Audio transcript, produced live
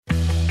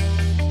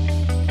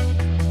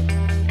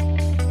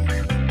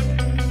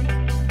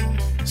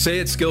Say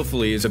It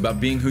Skillfully is about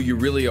being who you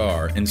really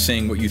are and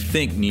saying what you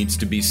think needs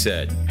to be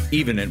said,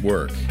 even at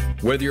work.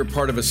 Whether you're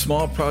part of a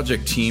small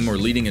project team or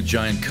leading a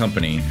giant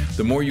company,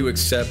 the more you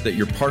accept that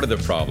you're part of the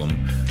problem,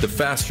 the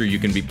faster you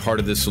can be part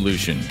of the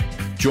solution.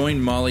 Join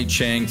Molly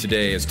Chang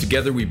today as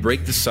together we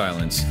break the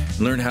silence and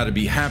learn how to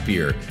be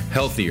happier,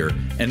 healthier,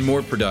 and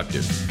more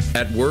productive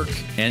at work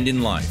and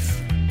in life.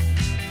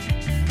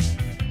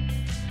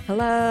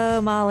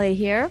 Hello, Molly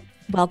here.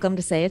 Welcome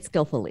to Say It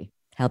Skillfully,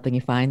 helping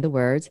you find the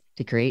words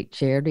to create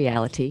shared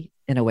reality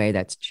in a way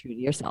that's true to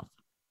yourself.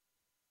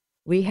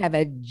 We have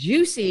a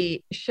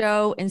juicy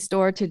show in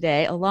store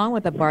today, along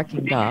with a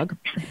barking dog.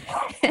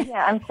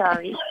 Yeah, I'm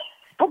sorry.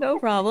 No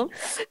problem.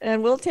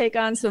 And we'll take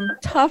on some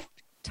tough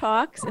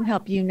talks and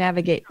help you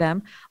navigate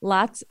them.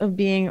 Lots of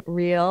being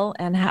real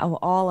and how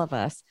all of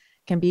us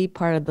can be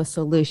part of the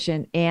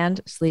solution and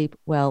sleep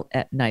well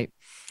at night.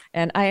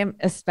 And I am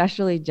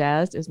especially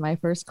jazzed as my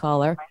first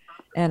caller,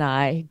 and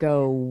I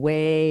go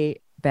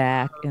way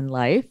back in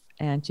life,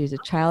 and she's a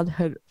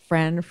childhood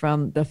friend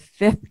from the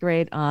 5th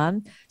grade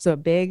on. So a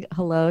big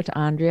hello to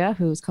Andrea,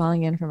 who's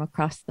calling in from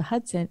across the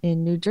Hudson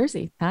in New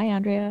Jersey. Hi,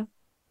 Andrea.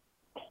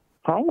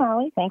 Hi,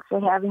 Molly. Thanks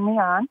for having me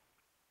on.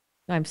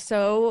 I'm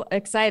so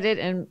excited,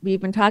 and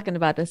we've been talking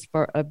about this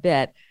for a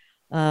bit.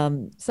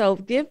 So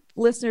give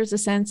listeners a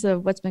sense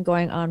of what's been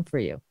going on for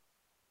you.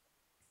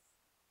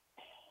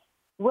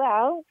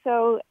 Well,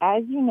 so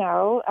as you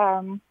know,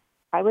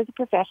 I was a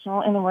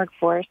professional in the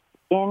workforce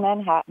in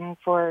Manhattan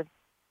for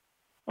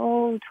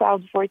 12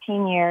 to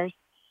 14 years.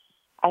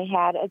 I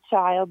had a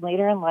child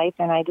later in life,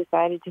 and I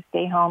decided to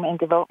stay home and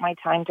devote my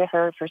time to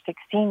her for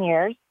 16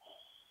 years.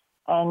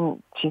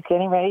 And she's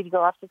getting ready to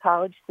go off to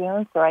college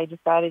soon, so I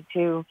decided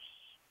to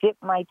dip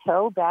my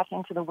toe back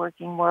into the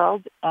working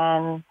world,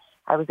 and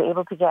I was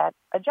able to get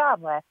a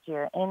job last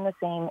year in the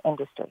same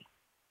industry.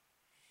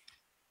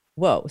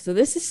 Whoa. So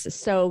this is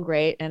so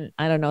great. And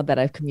I don't know that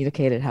I've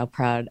communicated how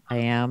proud I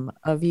am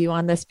of you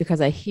on this, because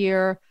I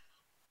hear,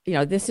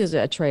 this is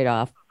a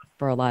trade-off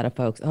for a lot of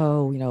folks.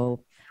 Oh,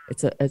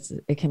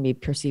 it can be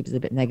perceived as a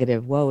bit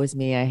negative. Woe is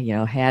me.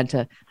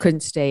 I, couldn't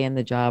stay in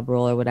the job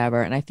role or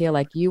whatever. And I feel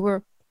like you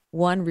were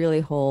one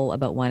really whole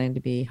about wanting to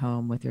be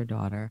home with your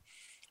daughter.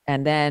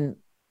 And then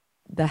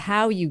the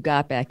how you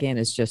got back in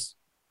is just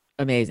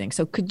amazing.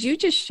 So could you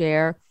just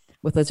share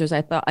with listeners?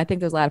 I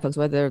think there's a lot of folks,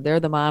 whether they're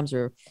the moms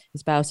or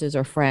spouses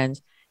or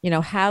friends,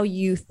 how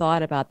you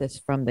thought about this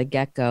from the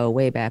get-go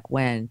way back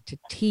when to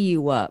tee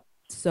you up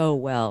so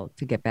well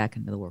to get back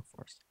into the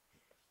workforce.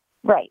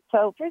 Right.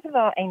 So first of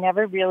all, I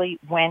never really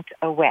went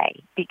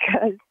away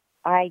because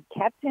I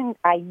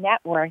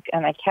networked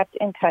and I kept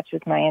in touch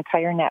with my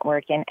entire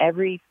network. And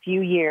every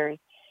few years,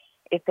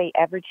 if they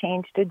ever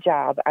changed a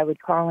job, I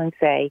would call and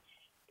say,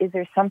 is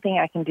there something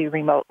I can do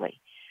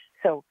remotely?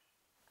 So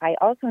I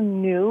also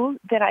knew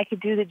that I could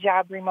do the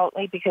job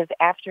remotely because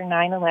after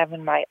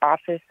 9/11, my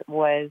office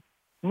was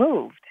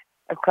moved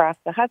across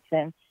the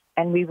Hudson,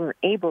 and we were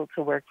able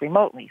to work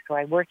remotely. So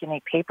I work in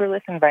a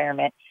paperless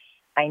environment.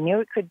 I knew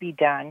it could be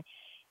done.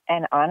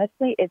 And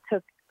honestly, it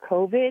took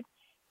COVID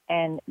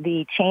and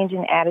the change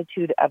in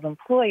attitude of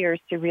employers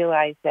to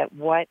realize that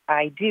what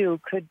I do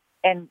could,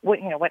 and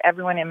what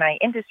everyone in my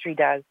industry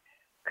does,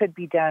 could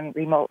be done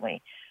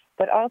remotely.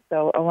 But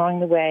also along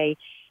the way,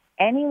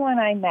 anyone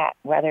I met,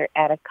 whether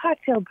at a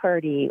cocktail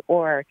party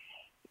or,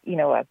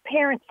 a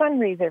parent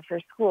fundraiser for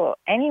school,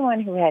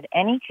 anyone who had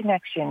any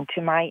connection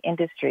to my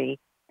industry,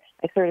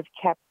 I sort of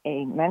kept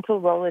a mental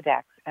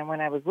Rolodex. And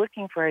when I was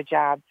looking for a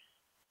job,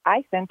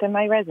 I sent them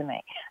my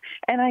resume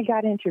and I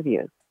got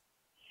interviews.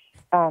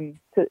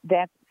 So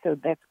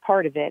that's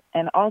part of it.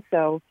 And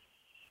also,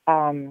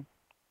 I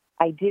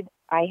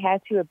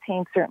had to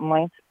obtain certain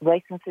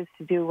licenses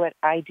to do what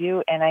I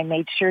do, and I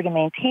made sure to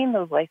maintain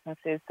those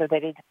licenses so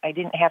that I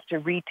didn't have to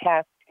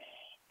retest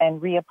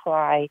and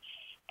reapply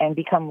and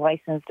become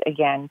licensed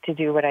again to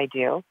do what I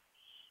do.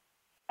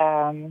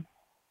 And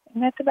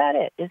that's about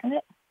it, isn't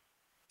it?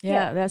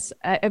 Yeah.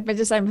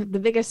 I'm the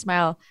biggest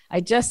smile. I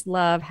just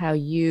love how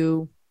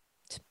you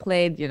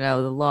played, the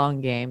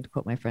long game, to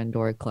quote my friend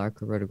Dory Clark,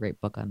 who wrote a great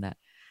book on that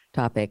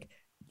topic.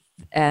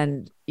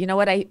 And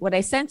what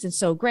I sense is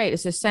so great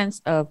is a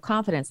sense of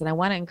confidence. And I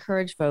want to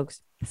encourage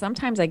folks.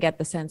 Sometimes I get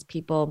the sense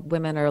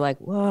women are like,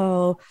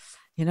 whoa,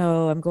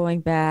 I'm going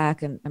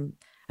back and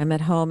I'm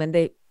at home, and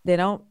they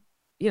don't,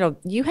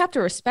 you have to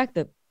respect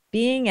that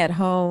being at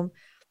home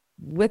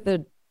with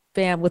the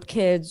fam, with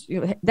kids,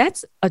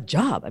 that's a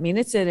job. I mean,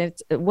 it's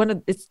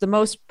the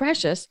most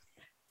precious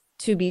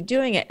to be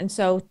doing it. And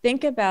so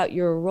think about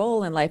your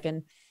role in life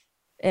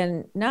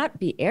and not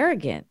be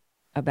arrogant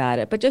about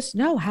it, but just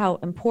know how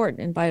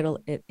important and vital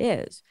it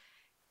is.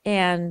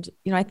 And,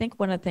 I think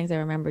one of the things I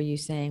remember you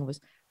saying was,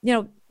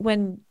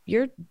 when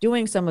you're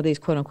doing some of these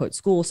quote unquote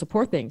school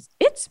support things,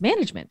 it's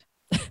management,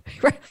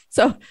 right?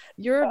 So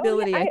your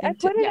ability, I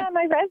put it on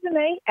my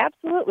resume.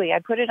 Absolutely. I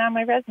put it on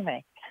my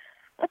resume.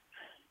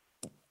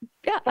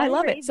 Yeah, I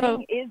love it. So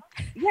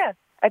yes,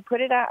 I put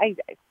it on.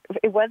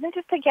 It wasn't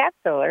just a gas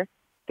filler.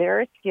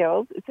 There are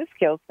skills. It's a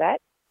skill set.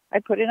 I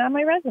put it on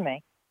my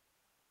resume.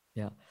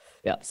 Yeah.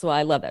 Yeah. So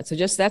I love that. So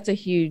just that's a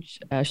huge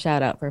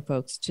shout out for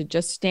folks to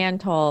just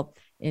stand tall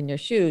in your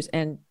shoes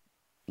and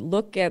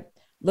look at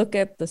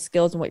the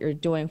skills and what you're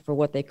doing for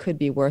what they could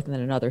be worth in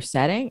another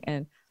setting,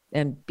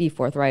 and be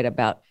forthright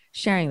about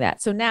sharing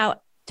that. So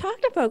now talk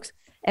to folks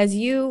as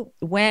you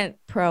went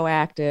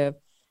proactive.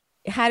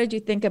 How did you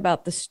think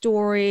about the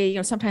story? You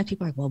know, sometimes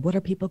people are like, well, what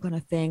are people going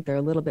to think? They're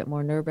a little bit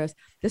more nervous.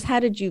 Just how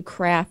did you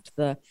craft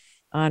the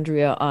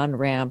Andrea on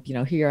ramp? You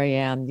know, here I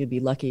am. You'd be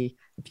lucky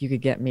if you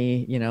could get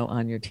me, you know,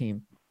 on your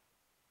team.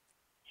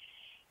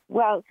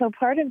 Well, so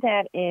part of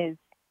that is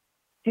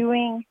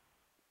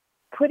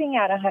putting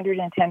out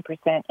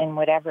 110% in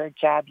whatever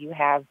job you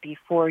have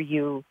before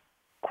you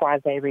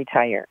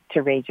quasi-retire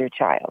to raise your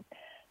child,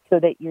 so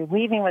that you're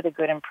leaving with a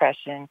good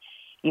impression,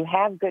 you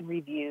have good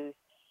reviews,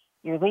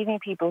 you're leaving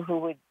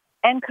people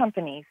and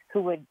companies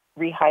who would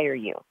rehire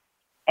you.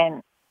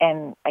 And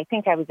I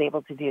think I was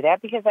able to do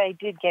that because I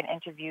did get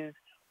interviews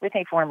with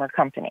a former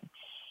company.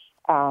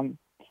 And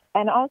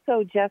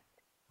also just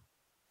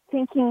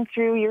thinking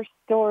through your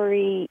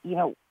story, you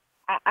know,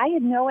 I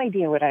had no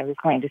idea what I was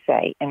going to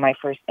say in my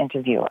first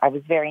interview. I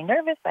was very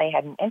nervous. I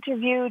hadn't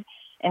interviewed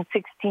in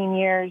 16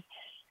 years.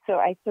 So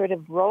I sort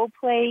of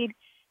role-played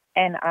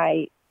and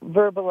I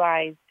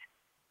verbalized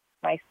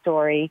my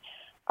story.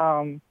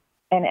 And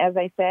as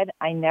I said,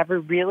 I never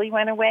really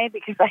went away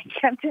because I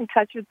kept in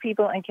touch with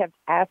people and kept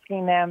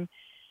asking them,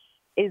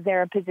 is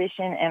there a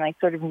position? And I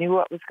sort of knew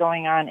what was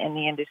going on in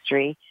the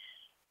industry.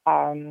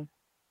 And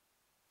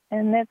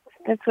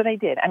that's what I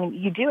did. I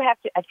mean,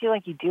 I feel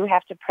like you do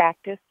have to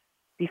practice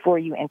before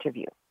you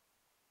interview.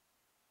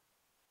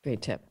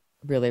 Great tip.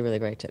 Really, really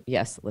great tip.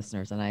 Yes,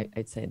 listeners. And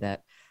I'd say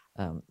that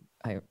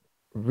I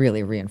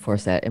really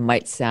reinforce that. It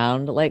might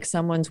sound like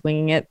someone's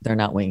winging it. They're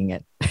not winging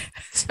it.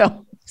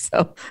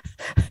 So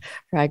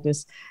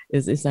practice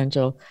is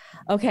essential.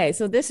 Okay.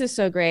 So this is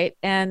so great.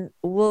 And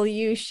will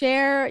you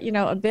share, you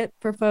know, a bit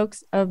for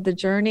folks of the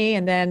journey,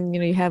 and then, you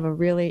know, you have a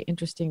really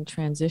interesting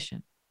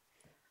transition.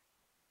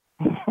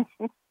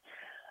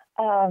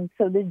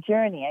 So the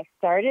journey, I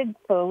started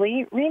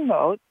fully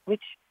remote,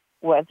 which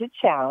was a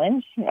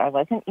challenge. I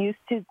wasn't used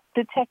to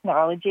the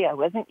technology. I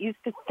wasn't used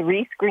to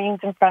 3 screens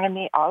in front of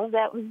me. All of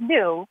that was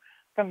new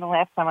from the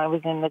last time I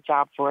was in the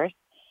job force.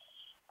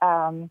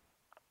 Then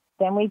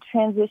we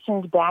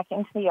transitioned back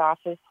into the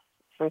office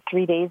for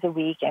 3 days a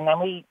week, and then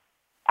we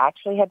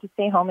actually had to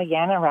stay home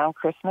again around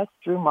Christmas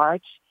through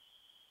March.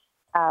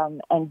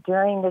 And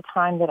during the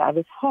time that I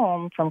was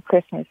home from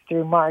Christmas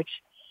through March,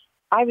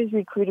 I was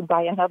recruited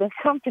by another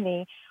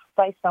company,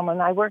 by someone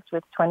I worked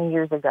with 20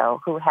 years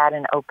ago who had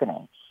an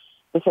opening.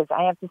 Because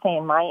I have to say,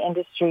 in my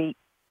industry,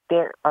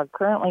 there are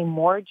currently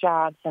more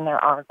jobs than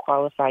there are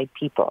qualified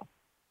people.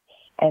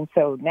 And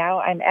so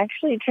now I'm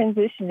actually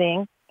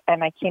transitioning,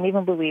 and I can't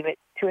even believe it,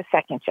 to a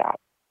second job.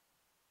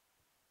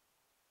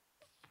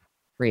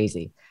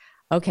 Crazy.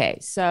 Okay,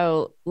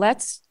 so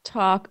let's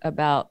talk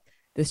about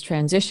this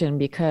transition,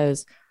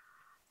 because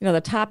you know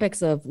the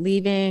topics of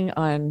leaving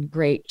on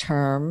great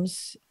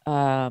terms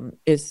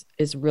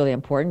is really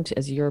important,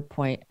 as your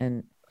point,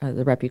 and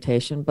the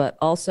reputation, but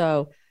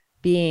also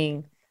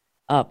being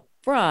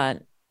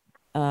upfront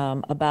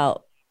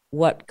about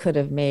what could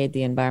have made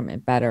the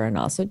environment better, and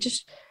also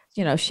just,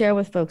 you know, share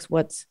with folks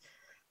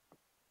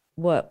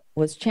what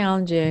was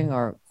challenging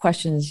or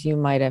questions you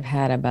might have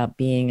had about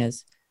being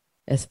as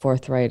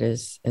forthright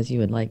as you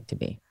would like to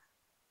be.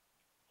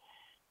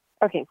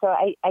 Okay, so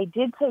I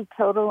did take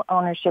total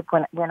ownership.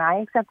 When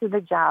I accepted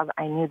the job,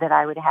 I knew that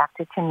I would have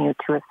to commute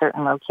to a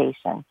certain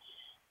location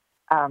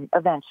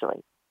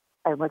eventually.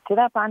 I looked it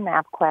up on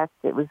MapQuest.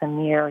 It was a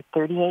mere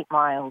 38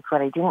 miles.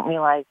 What I didn't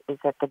realize is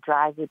that the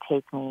drive would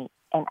take me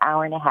an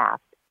hour and a half,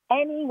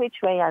 any which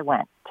way I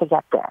went to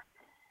get there.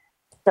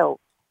 So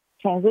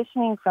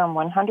transitioning from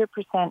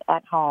 100%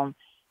 at home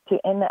to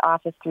in the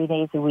office 3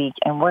 days a week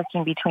and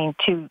working between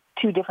two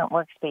different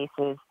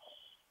workspaces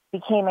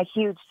became a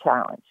huge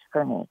challenge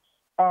for me.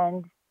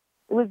 And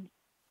it was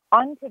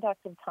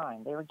unproductive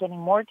time. They were getting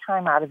more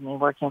time out of me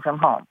working from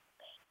home.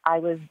 I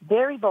was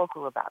very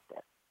vocal about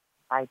this.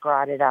 I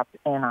brought it up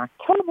in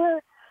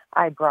October.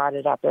 I brought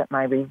it up at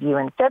my review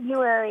in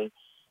February.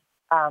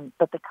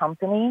 But the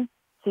company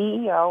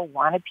CEO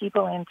wanted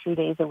people in 3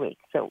 days a week.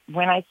 So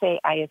when I say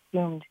I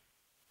assumed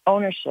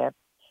ownership,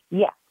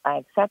 yes, I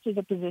accepted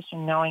the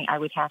position knowing I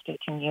would have to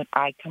commute.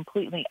 I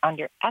completely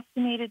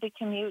underestimated the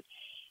commute,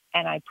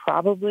 and I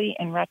probably,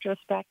 in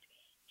retrospect,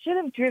 should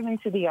have driven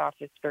to the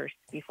office first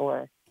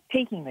before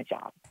taking the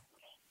job.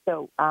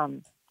 So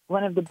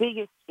one of the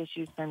biggest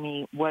issues for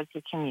me was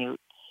the commute.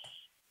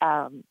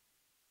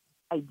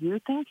 I do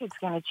think it's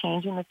going to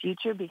change in the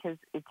future because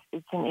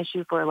it's an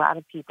issue for a lot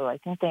of people. I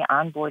think they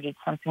onboarded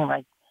something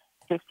like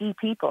 50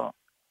 people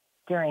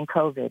during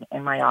COVID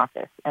in my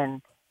office,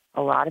 and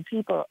a lot of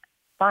people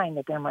find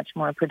that they're much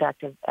more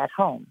productive at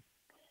home.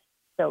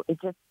 So it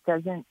just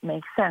doesn't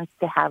make sense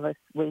to have us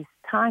waste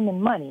time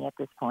and money at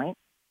this point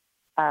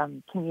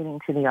commuting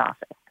to the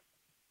office.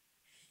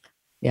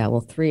 Yeah, well,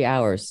 3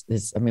 hours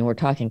is, I mean, we're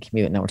talking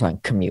commute, now we're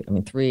talking commute. I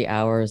mean, 3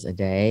 hours a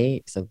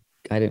day. So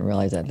I didn't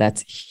realize that.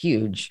 That's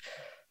huge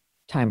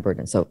time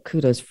burden. So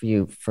kudos for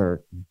you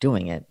for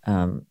doing it.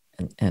 And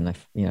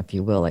if, if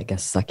you will, I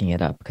guess sucking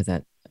it up, because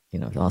that,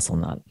 is also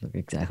not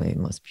exactly the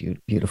most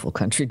beautiful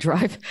country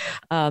drive.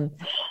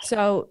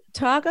 So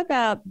talk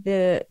about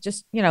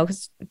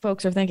because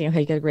folks are thinking, hey,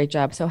 you did a great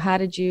job. So how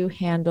did you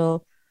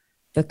handle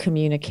the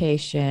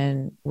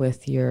communication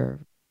with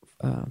your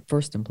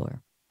first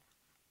employer?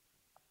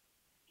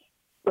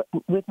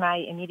 With my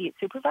immediate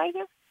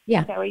supervisor?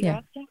 Yeah. Is that what you're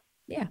asking?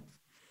 Yeah.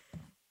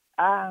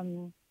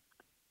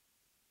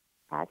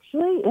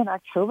 Actually, in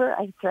October,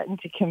 I threatened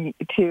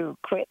to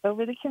quit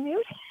over the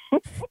commute.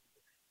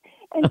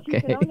 And she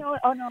said,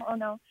 oh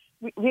no.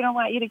 We don't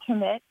want you to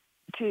commit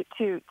to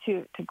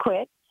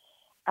quit.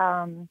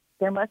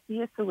 There must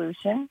be a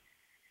solution.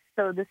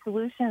 So the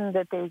solution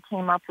that they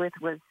came up with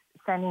was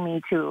sending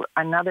me to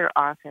another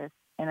office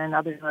in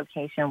another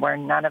location where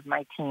none of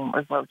my team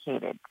was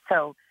located.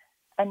 So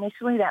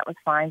initially that was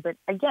fine, but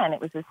again, it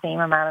was the same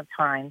amount of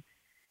time.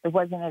 It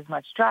wasn't as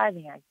much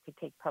driving. I could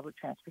take public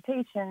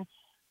transportation,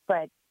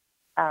 but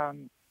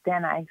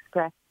then I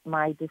expressed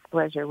my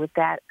displeasure with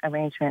that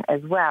arrangement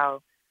as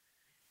well,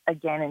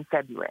 again in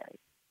February.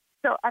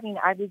 So,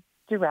 I was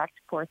direct,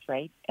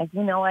 forthright, as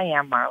you know I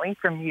am, Marley,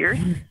 from years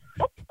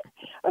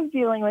of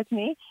dealing with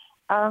me.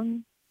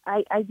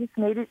 I just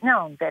made it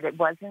known that it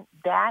wasn't,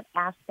 that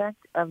aspect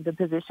of the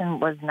position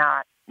was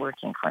not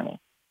working for me.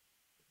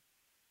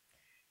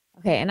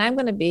 Okay. And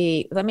let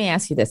me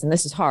ask you this, and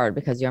this is hard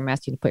because I'm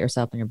asking you to put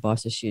yourself in your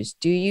boss's shoes.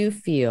 Do you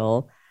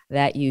feel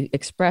that you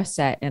expressed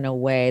that in a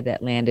way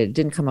that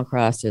didn't come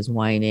across as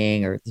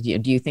whining, or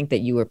do you think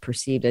that you were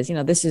perceived as,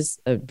 this is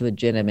a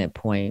legitimate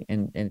point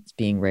and it's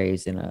being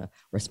raised in a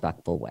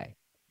respectful way?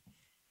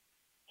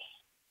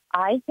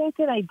 I think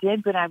that I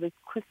did, but I was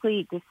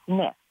quickly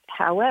dismissed.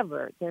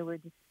 However, there were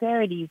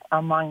disparities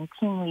among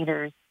team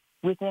leaders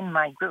within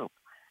my group.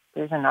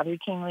 There's another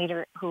team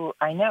leader who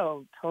I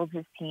know told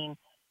his team,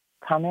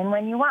 come in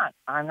when you want.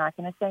 I'm not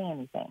going to say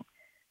anything.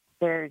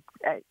 There's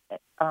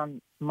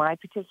my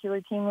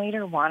particular team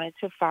leader wanted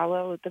to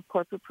follow the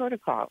corporate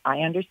protocol. I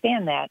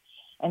understand that.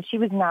 And she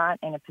was not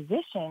in a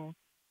position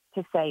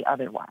to say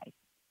otherwise.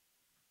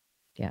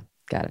 Yeah,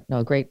 got it.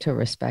 No, great to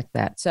respect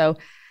that. So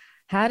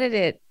how did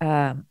it,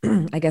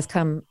 I guess,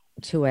 come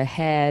to a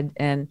head?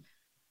 And,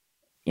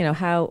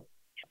 how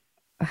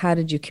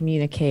did you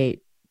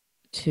communicate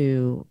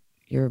to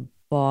your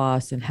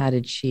boss, and how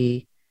did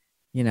she,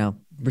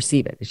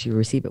 receive it? Did she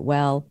receive it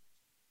well?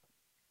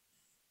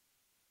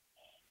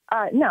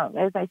 No,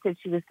 as I said,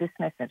 she was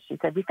dismissive. She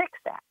said, we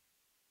fixed that.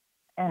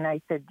 And I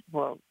said,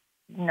 well,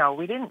 no,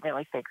 we didn't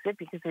really fix it,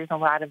 because there's a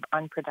lot of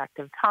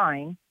unproductive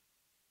time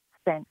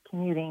spent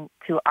commuting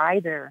to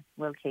either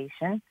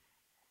location.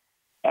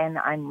 And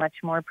I'm much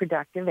more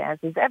productive, as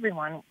is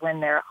everyone, when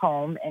they're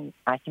home and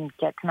I can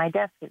get to my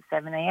desk at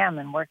 7 a.m.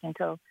 and work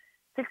until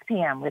 6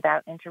 p.m.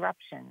 without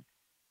interruption,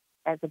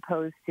 as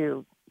opposed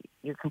to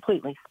you're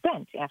completely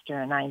spent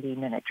after a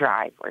 90-minute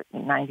drive or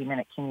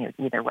 90-minute commute,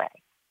 either way.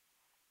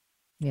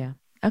 Yeah.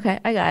 Okay.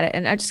 I got it.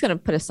 And I'm just going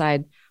to put a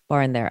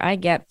sidebar in there. I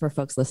get, for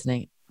folks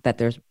listening, that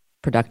there's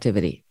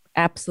productivity.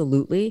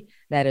 Absolutely.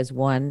 That is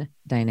one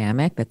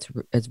dynamic that's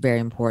very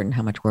important,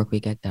 how much work we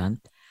get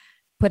done.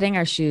 Putting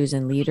our shoes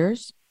in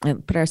leaders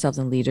and put ourselves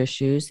in leaders'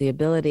 shoes, the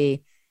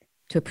ability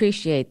to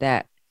appreciate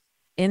that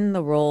in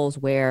the roles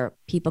where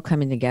people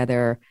coming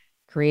together,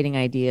 creating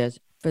ideas,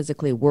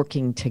 physically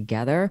working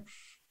together,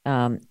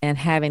 and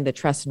having the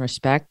trust and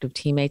respect of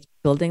teammates,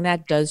 building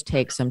that does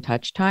take some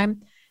touch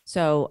time.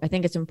 So I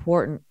think it's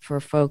important for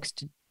folks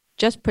to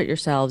just put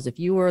yourselves, if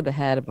you were the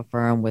head of a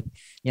firm with,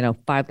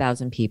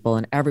 5,000 people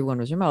and everyone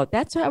was remote,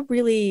 that's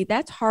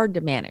hard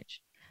to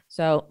manage.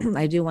 So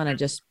I do want to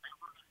just,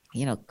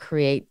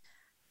 create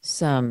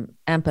some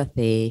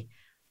empathy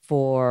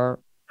for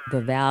the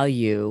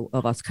value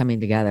of us coming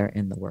together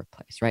in the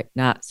workplace, right?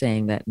 Not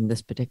saying that in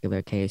this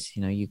particular case,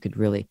 you could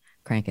really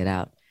crank it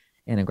out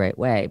in a great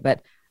way.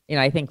 But,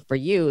 I think for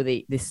you,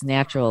 this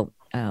natural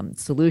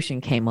solution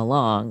came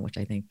along, which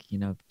I think,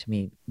 to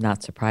me,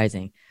 not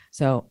surprising.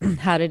 So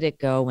how did it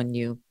go when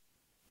you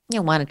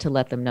wanted to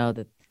let them know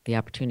that the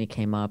opportunity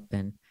came up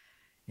and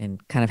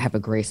kind of have a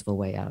graceful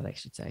way out, I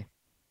should say?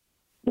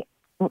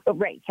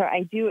 Right. So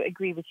I do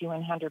agree with you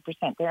 100%.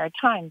 There are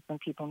times when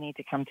people need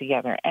to come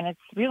together, and it's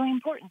really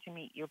important to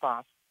meet your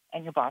boss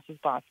and your boss's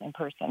boss in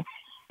person,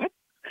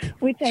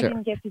 which I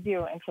didn't get to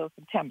do until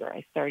September.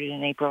 I started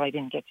in April. I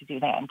didn't get to do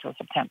that until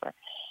September.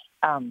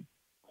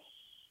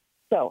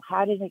 So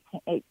how did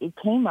it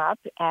came up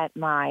at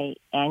my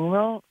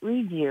annual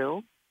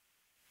review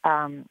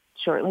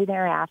shortly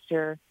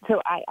thereafter.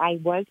 So I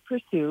was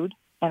pursued,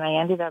 and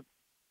I ended up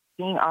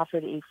being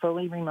offered a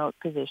fully remote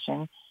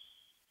position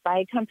by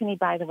a company,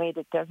 by the way,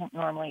 that doesn't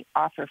normally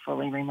offer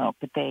fully remote,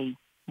 but they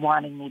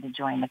wanted me to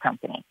join the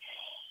company.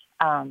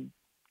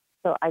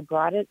 So I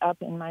brought it up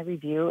in my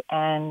review,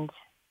 and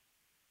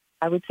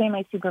I would say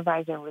my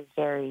supervisor was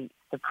very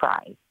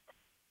surprised.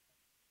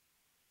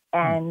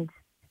 And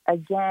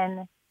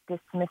again,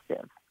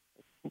 dismissive.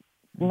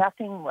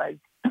 Nothing was,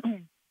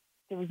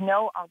 there was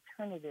no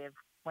alternative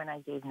when I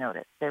gave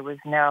notice. There was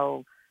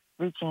no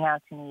reaching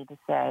out to me to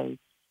say,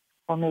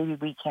 well, maybe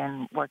we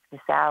can work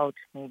this out.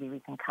 Maybe we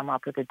can come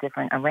up with a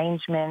different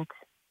arrangement.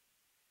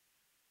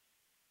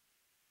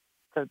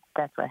 So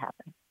that's what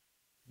happened.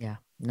 Yeah,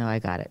 no, I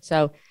got it.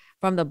 So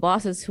from the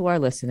bosses who are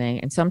listening,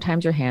 and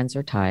sometimes your hands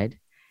are tied,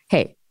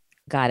 hey,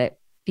 got it.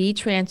 Be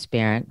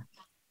transparent.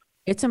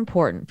 It's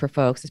important for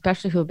folks,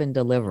 especially who have been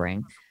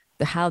delivering,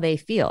 how they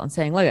feel and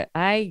saying, look,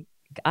 I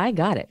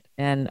got it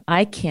and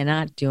I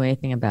cannot do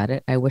anything about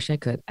it. I wish I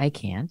could. I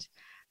can't.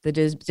 The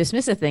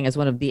dismissive thing is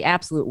one of the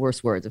absolute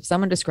worst words. If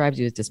someone describes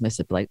you as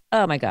dismissive, like,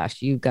 oh my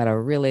gosh, you've got to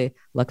really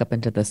look up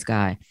into the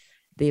sky.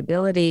 The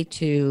ability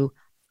to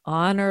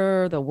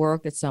honor the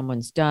work that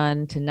someone's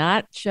done, to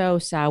not show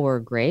sour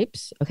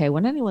grapes. Okay,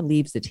 when anyone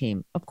leaves the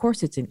team, of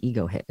course it's an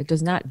ego hit. It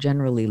does not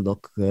generally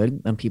look good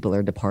when people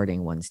are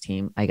departing one's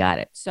team. I got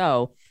it.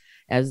 So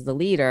as the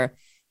leader,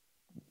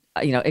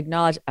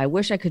 acknowledge, I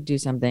wish I could do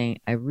something.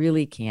 I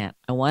really can't.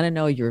 I want to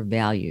know you're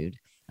valued.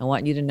 I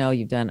want you to know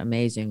you've done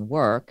amazing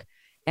work,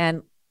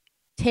 and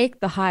take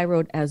the high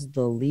road as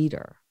the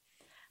leader.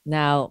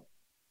 Now,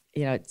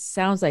 it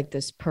sounds like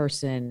this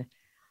person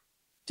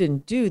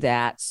didn't do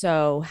that.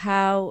 So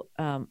how,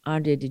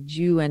 Andrea, did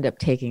you end up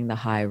taking the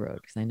high road?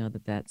 Because I know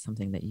that that's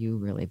something that you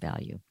really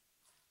value.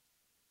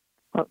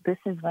 Well, this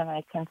is when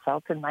I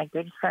consulted my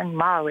good friend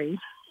Molly.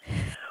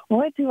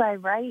 What do I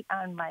write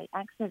on my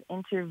exit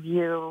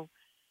interview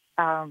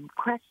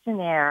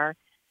questionnaire?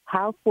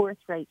 How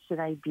forthright should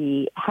I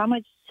be? How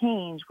much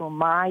change will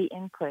my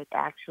input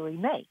actually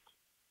make?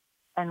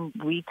 And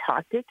we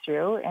talked it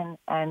through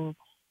and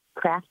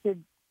crafted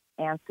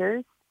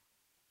answers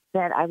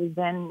that I was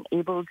then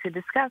able to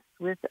discuss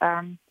with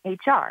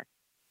HR.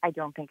 I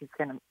don't think it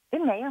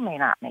may or may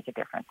not make a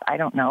difference. I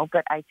don't know,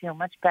 but I feel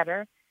much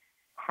better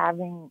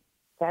having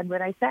said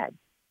what I said.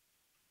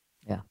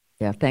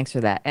 Yeah. Thanks for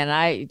that.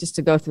 And just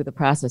to go through the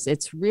process,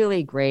 it's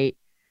really great.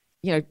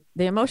 The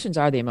emotions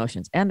are the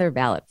emotions and they're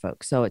valid,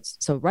 folks. So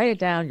write it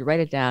down, you write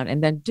it down,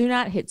 and then do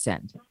not hit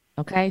send.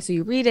 Okay. So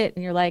you read it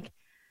and you're like,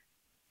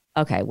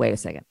 okay, wait a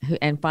second,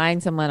 and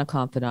find someone, a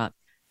confidant,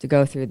 to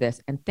go through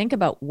this and think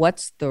about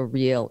what's the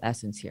real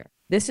essence here.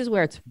 This is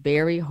where it's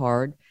very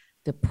hard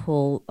to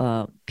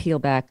peel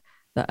back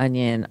the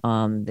onion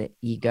on the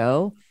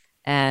ego.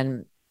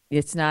 And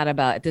it's not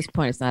about, at this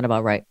point, it's not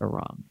about right or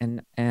wrong.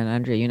 And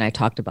Andrea, you and I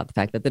talked about the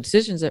fact that the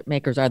decision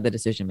makers are the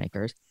decision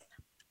makers.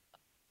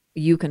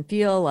 You can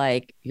feel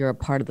like you're a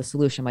part of the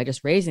solution by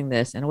just raising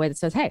this in a way that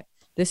says, hey,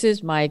 this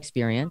is my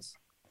experience.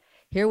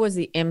 Here was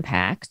the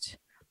impact.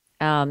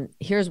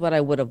 Here's what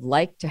I would have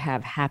liked to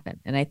have happen.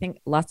 And I think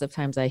lots of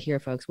times I hear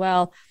folks,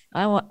 well,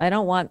 I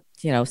don't want,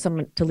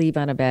 someone to leave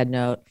on a bad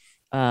note.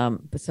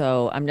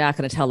 So I'm not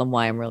going to tell them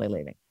why I'm really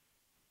leaving.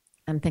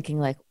 I'm thinking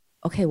like,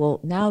 okay, well,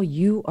 now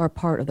you are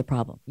part of the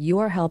problem. You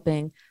are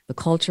helping the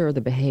culture or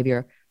the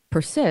behavior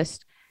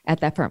persist at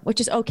that firm, which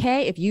is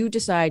okay if you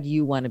decide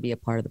you want to be a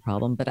part of the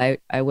problem. But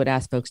I would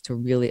ask folks to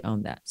really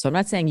own that. So I'm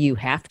not saying you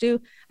have to.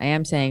 I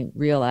am saying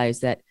realize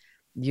that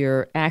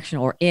your action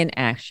or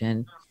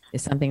inaction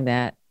is something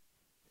that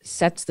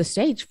sets the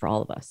stage for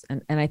all of us.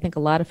 And I think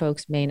a lot of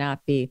folks may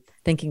not be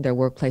thinking their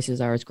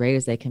workplaces are as great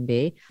as they can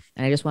be.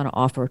 And I just want to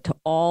offer to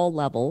all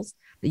levels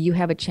that you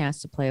have a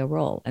chance to play a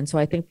role. And so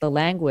I think the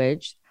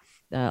language,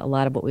 a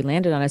lot of what we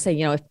landed on, I say,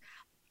 if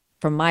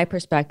from my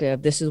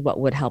perspective, this is what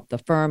would help the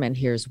firm and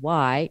here's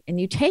why. And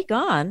you take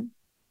on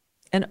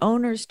an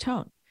owner's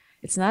tone.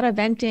 It's not a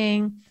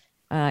venting.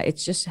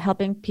 It's just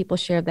helping people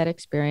share that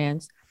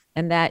experience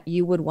and that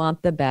you would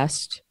want the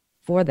best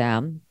for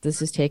them.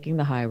 This is taking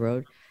the high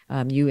road.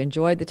 You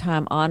enjoyed the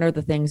time, honor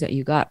the things that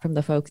you got from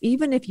the folks,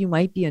 even if you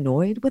might be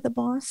annoyed with a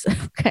boss,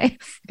 okay,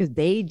 because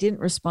they didn't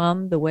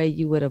respond the way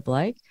you would have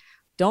liked.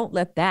 Don't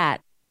let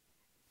that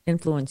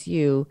influence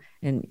you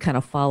and kind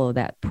of follow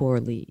that poor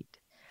lead.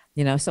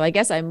 So I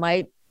guess I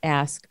might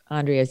ask,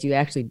 Andrea, as you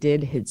actually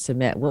did hit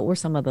submit, what were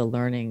some of the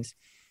learnings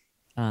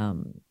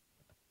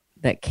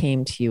that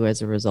came to you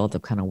as a result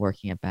of kind of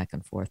working it back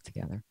and forth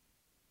together?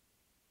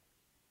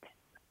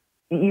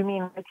 You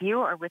mean with you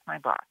or with my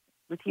boss?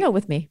 With you? No,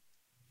 with me.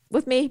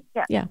 With me.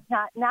 Yeah.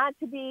 Not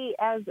to be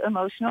as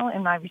emotional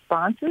in my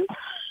responses.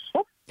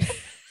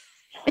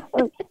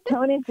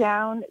 Tone it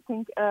down.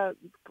 Think,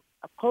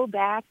 pull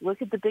back.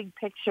 Look at the big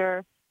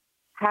picture.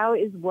 How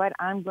is what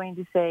I'm going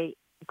to say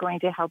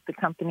going to help the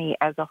company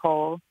as a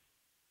whole?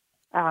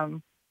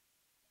 I'm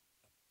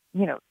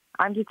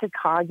just a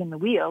cog in the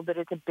wheel, but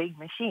it's a big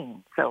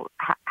machine. So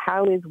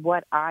how is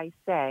what I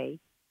say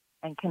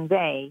and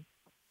convey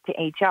to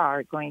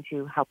HR going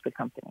to help the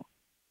company?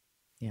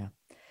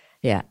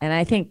 Yeah. And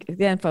I think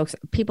then folks,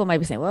 people might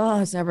be saying, well,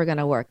 it's never going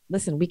to work.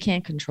 Listen, we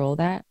can't control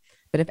that.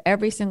 But if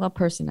every single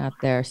person out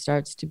there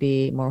starts to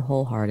be more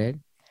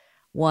wholehearted,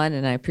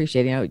 and I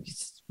appreciate,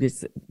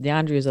 the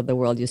Andreas of the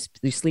world, you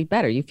sleep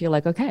better. You feel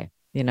like, okay,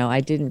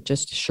 I didn't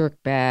just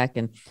shirk back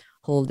and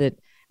hold it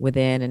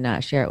within and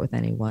not share it with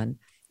anyone.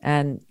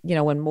 And,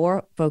 when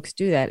more folks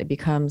do that, it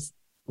becomes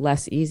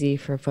less easy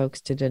for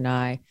folks to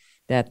deny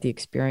that the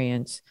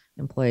experience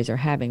employees are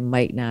having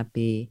might not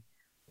be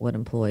what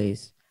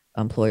employees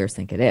employers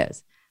think it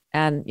is.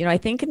 And, I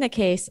think in the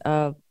case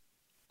of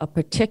a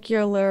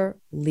particular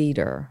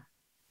leader,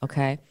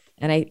 okay,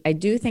 and I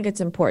do think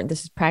it's important,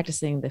 this is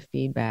practicing the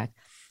feedback.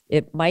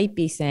 It might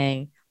be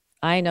saying,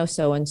 I know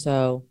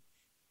so-and-so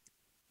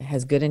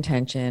has good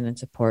intention and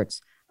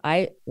supports.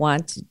 I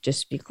want to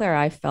just be clear,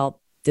 I felt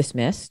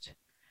dismissed.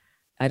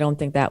 I don't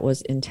think that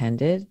was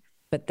intended,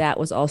 but that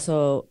was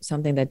also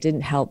something that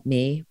didn't help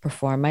me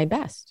perform my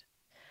best.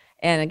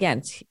 And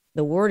again,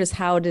 the word is,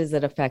 how does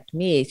it affect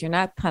me? So you're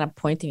not kind of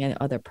pointing at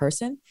the other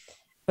person,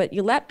 but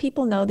you let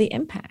people know the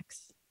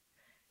impacts.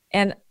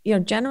 And,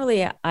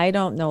 generally, I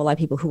don't know a lot of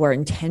people who are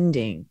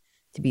intending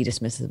to be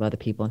dismissive of other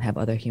people and have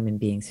other human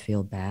beings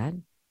feel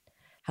bad.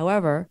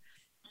 However,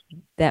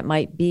 that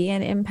might be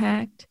an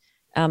impact.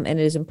 And it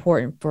is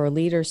important for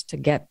leaders to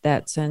get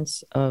that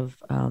sense of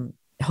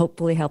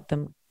hopefully help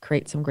them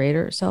create some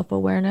greater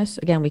self-awareness.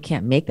 Again, we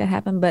can't make that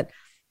happen, but,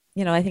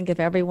 I think if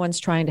everyone's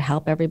trying to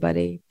help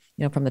everybody,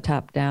 from the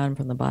top down,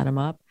 from the bottom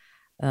up,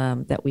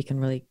 that we can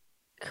really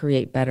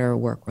create better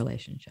work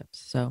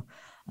relationships. So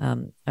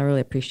I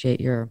really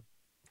appreciate your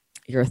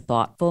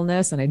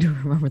thoughtfulness. And I do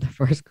remember the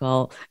first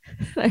call,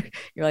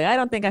 you're like, I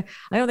don't think I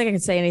can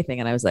say anything.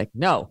 And I was like,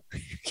 no,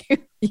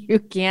 you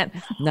can't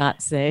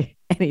not say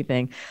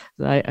anything.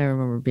 So I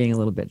remember being a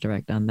little bit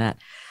direct on that.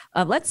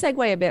 Let's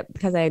segue a bit,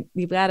 because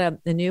we've got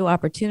a new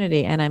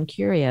opportunity, and I'm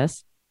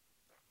curious,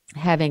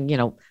 having,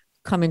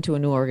 come into a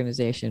new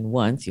organization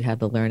once, you have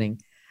the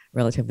learning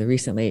relatively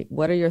recently.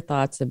 What are your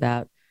thoughts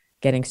about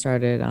getting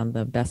started on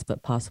the best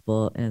foot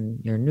possible in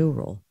your new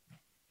role?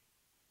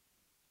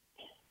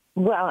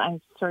 Well,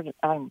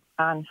 I'm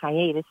on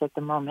hiatus at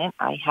the moment.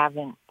 I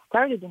haven't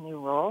started a new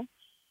role,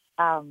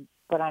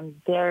 but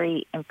I'm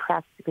very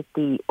impressed with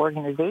the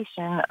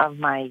organization of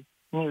my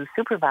new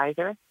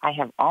supervisor. I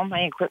have all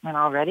my equipment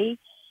already.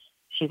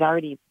 She's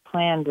already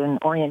planned an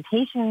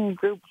orientation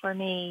group for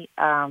me.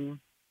 I'm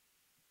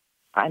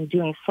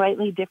doing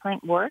slightly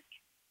different work,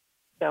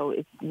 so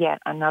it's yet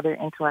another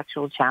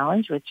intellectual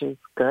challenge, which is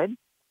good.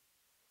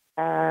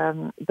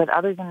 But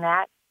other than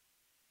that,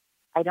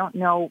 I don't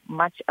know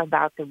much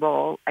about the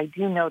role. I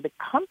do know the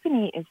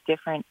company is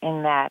different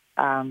in that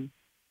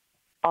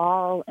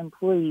all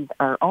employees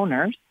are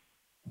owners.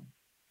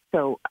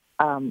 So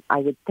I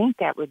would think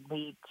that would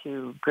lead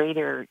to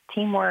greater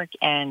teamwork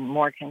and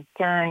more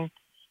concern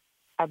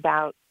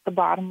about the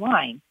bottom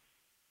line.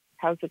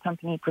 How's the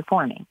company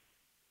performing?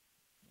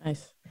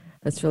 Nice.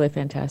 That's really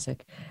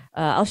fantastic.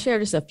 I'll share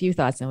just a few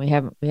thoughts, and we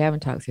haven't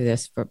talked through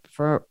this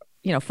for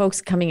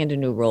folks coming into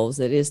new roles.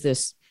 It is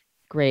this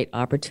great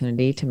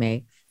opportunity to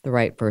make the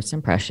right first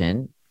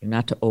impression,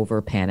 not to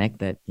over panic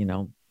that,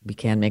 we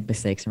can make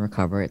mistakes and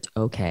recover. It's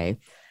okay.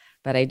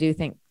 But I do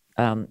think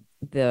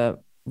the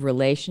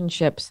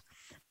relationships,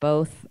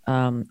 both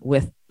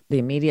with the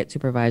immediate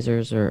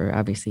supervisors, are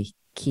obviously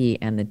key,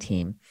 and the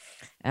team.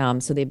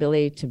 So the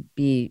ability to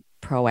be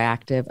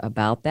proactive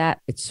about that,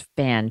 it's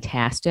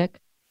fantastic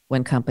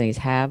when companies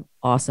have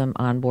awesome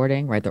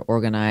onboarding, right? They're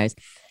organized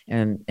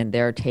and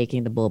they're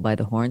taking the bull by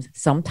the horns.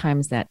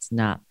 Sometimes that's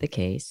not the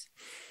case.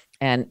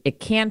 And it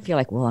can feel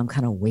like, well, I'm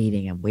kind of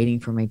waiting. I'm waiting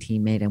for my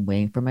teammate. I'm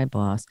waiting for my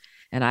boss.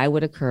 And I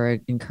would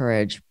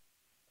encourage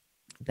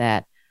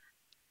that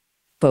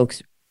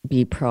folks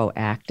be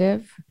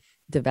proactive,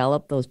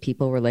 develop those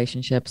people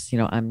relationships.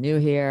 I'm new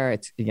here.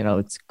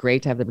 It's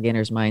great to have the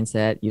beginner's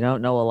mindset. You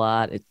don't know a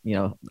lot.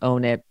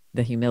 Own it.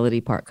 The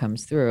humility part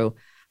comes through.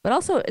 But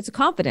also, it's a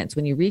confidence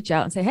when you reach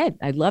out and say, hey,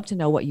 I'd love to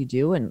know what you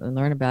do and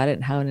learn about it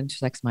and how it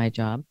intersects my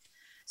job.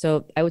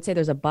 So I would say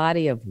there's a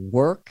body of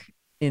work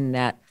in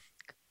that,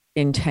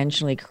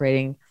 intentionally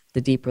creating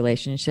the deep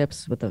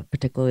relationships with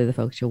particularly the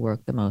folks you'll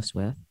work the most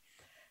with.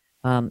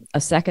 A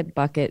second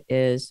bucket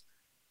is,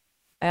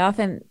 I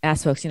often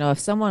ask folks, if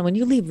someone, when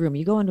you leave the room,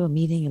 you go into a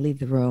meeting and leave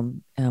the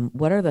room,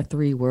 what are the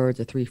 3 words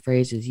or 3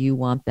 phrases you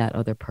want that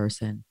other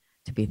person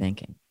to be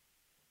thinking?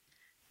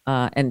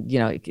 And,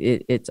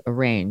 it's a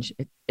range.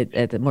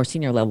 At the more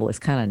senior level, it's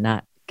kind of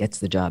not gets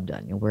the job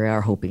done. We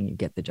are hoping you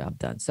get the job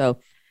done. So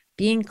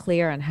being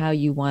clear on how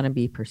you want to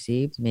be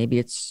perceived, maybe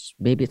it's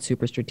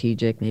super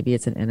strategic, maybe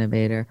it's an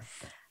innovator.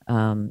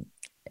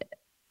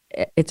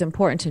 It's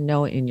important to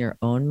know in your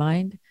own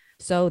mind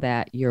so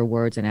that your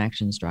words and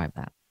actions drive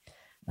that.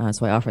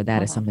 So I offer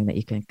that as something that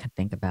you can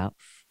think about.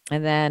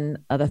 And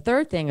then the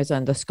third thing is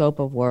on the scope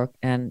of work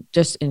and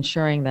just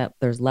ensuring that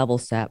there's level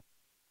set,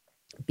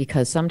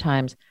 because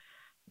sometimes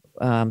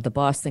the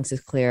boss thinks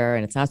it's clear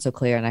and it's not so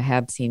clear. And I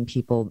have seen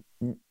people,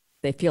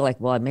 they feel like,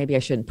 well, maybe I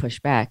shouldn't push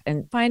back,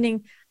 and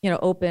finding,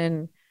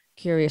 open,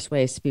 curious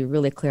ways to be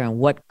really clear on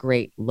what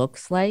great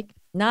looks like,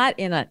 not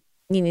in a,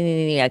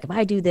 like, if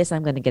I do this,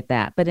 I'm going to get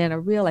that, but in a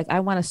real, like,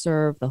 I want to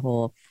serve the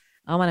whole,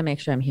 I want to make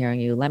sure I'm hearing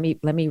you. Let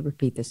me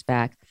repeat this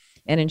back,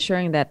 and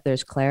ensuring that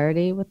there's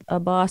clarity with a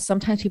boss.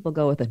 Sometimes people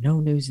go with a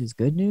no news is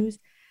good news.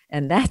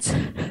 And that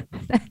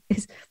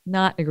is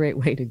not a great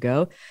way to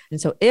go.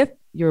 And so if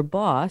your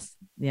boss,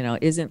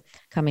 isn't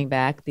coming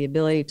back, the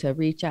ability to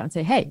reach out and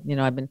say, hey,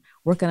 I've been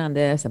working on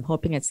this. I'm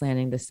hoping it's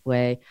landing this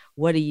way.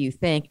 What do you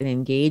think? And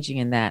engaging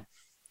in that,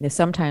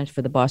 sometimes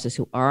for the bosses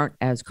who aren't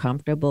as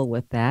comfortable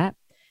with that,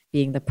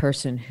 being the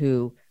person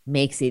who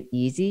makes it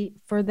easy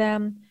for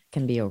them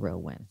can be a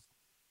real win.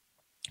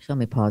 So let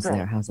me pause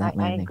there. How's that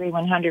landing? I agree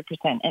 100%.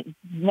 And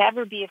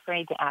never be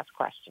afraid to ask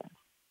questions.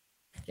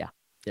 Yeah.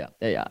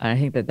 I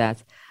think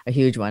that's a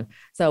huge one.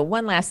 So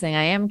one last thing,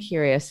 I am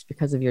curious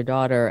because of your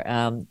daughter,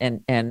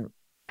 and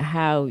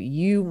how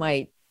you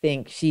might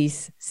think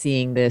she's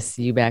seeing this,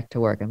 you back to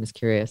work. I'm just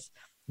curious,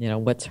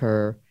 what's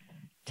her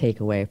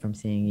takeaway from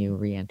seeing you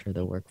re-enter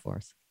the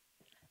workforce?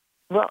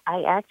 Well,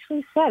 I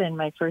actually said in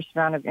my first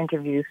round of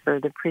interviews for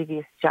the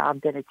previous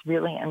job that it's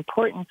really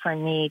important for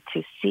me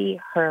to see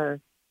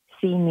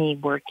me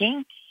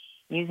working,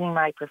 using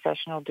my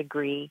professional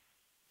degree,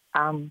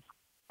 and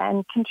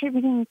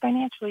contributing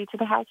financially to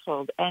the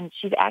household. And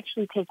she's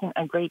actually taken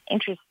a great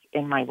interest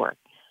in my work.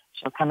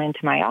 She'll come into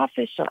my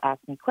office. She'll ask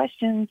me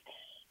questions.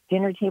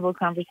 Dinner table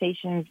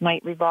conversations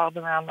might revolve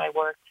around my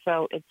work.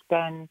 So it's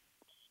been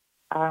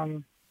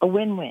a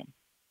win-win.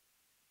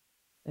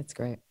 That's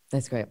great.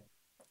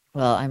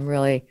 Well, I'm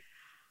really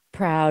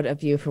proud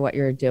of you for what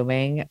you're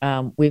doing.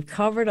 We've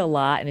covered a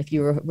lot. And if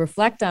you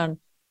reflect on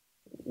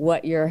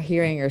what you're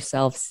hearing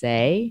yourself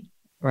say,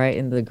 right,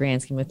 in the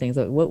grand scheme of things,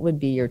 what would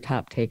be your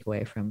top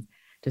takeaway from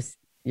just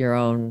your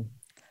own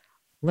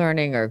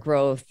learning or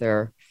growth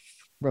or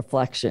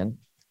reflection?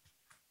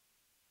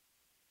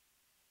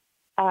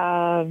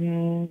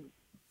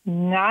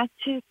 Not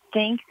to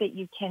think that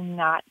you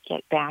cannot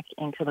get back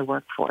into the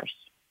workforce.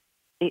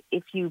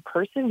 If you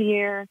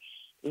persevere,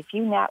 if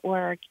you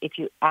network, if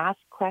you ask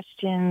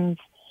questions.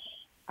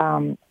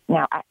 Now,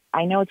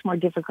 I know it's more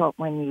difficult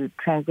when you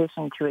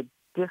transition to a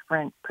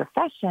different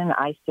profession.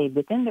 I stayed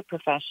within the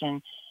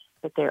profession,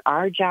 but there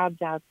are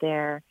jobs out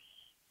there.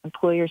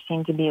 Employers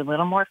seem to be a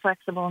little more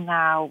flexible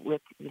now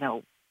with,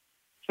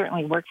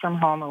 certainly work from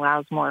home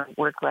allows more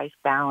work-life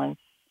balance.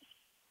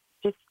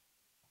 Just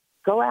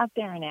go out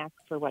there and ask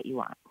for what you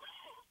want.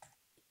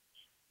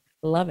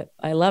 Love it.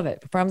 I love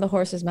it. From the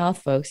horse's mouth,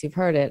 folks. You've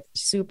heard it.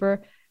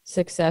 Super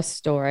success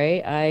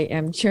story. I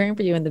am cheering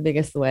for you in the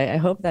biggest way. I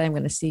hope that I'm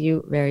going to see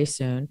you very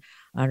soon,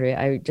 Andrea.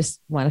 I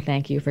just want to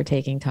thank you for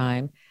taking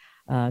time.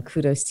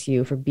 Kudos to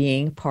you for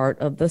being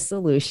part of the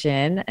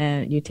solution,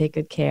 and you take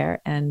good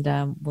care, and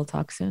we'll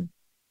talk soon.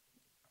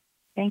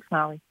 Thanks,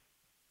 Molly.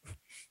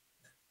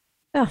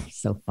 Oh,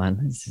 so fun.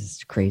 This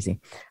is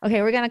crazy.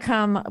 Okay, we're going to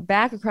come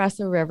back across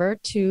the river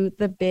to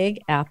the Big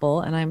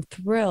Apple, and I'm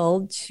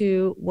thrilled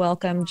to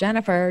welcome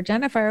Jennifer.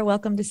 Jennifer,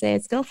 welcome to Say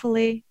It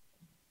Skillfully.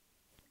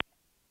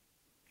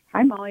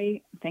 Hi,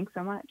 Molly. Thanks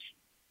so much.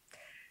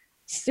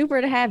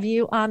 Super to have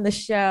you on the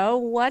show.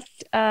 What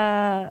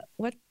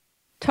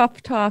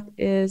tough talk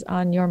is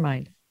on your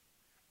mind?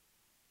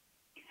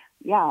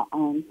 Yeah,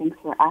 thanks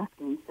for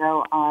asking.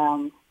 So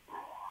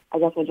I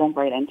guess I'll jump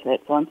right into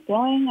it. So I'm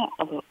feeling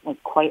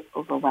quite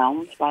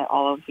overwhelmed by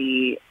all of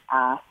the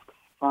asks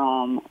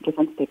from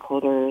different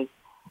stakeholders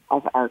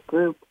of our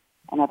group,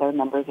 and other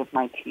members of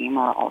my team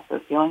are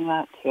also feeling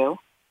that too.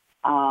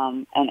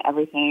 And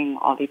everything,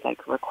 all these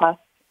requests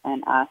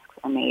and asks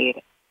are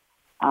made,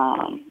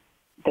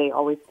 they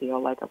always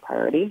feel like a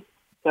priority.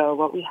 So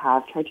what we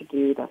have tried to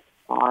do thus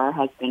far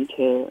has been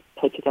to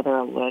put together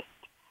a list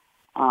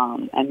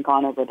and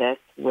gone over this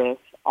with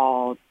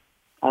all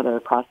other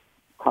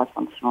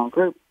cross-functional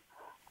groups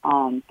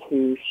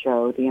to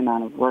show the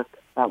amount of work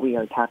that we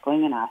are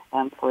tackling and ask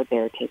them for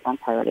their take on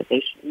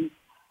prioritization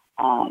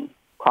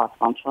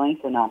cross-functionally,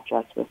 so not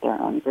just with their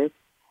own groups.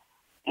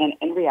 And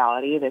in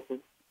reality, this is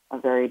a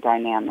very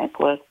dynamic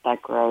list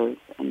that grows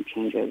and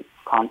changes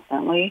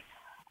constantly.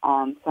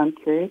 So I'm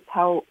curious,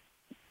 how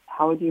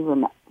would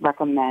you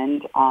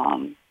recommend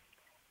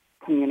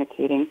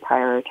communicating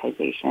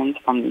prioritizations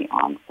from the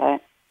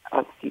onset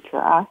of future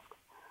asks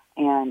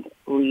and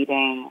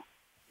leading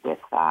with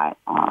that,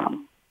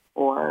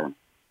 or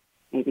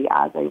maybe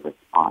as a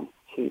response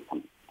to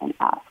an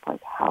ask,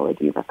 how would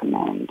you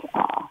recommend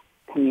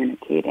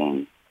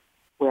communicating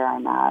where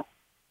I'm at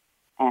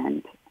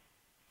and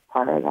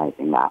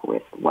prioritizing that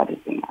with what is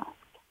being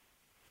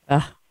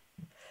asked?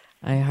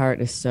 My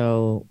heart is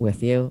so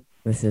with you.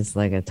 This is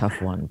a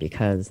tough one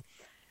because,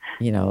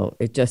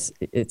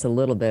 it's a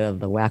little bit of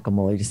the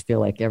whack-a-mole. You just feel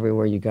like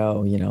everywhere you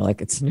go,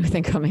 it's a new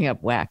thing coming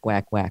up, whack,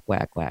 whack, whack,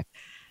 whack, whack.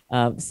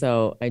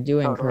 So I do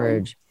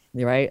encourage,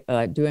 right?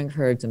 I do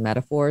encourage the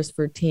metaphors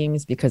for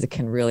teams because it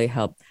can really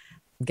help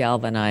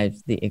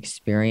galvanize the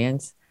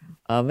experience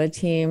of a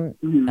team,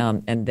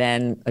 and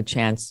then a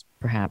chance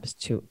perhaps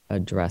to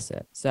address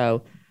it.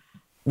 So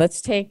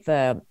let's take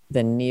the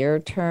near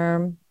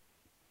term.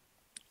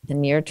 The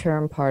near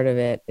term part of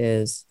it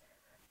is,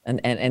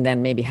 and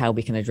then maybe how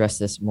we can address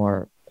this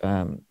more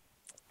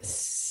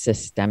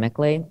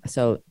systemically.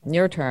 So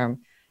near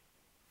term,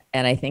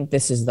 and I think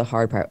this is the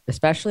hard part,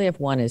 especially if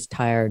one is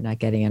tired, not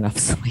getting enough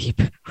sleep,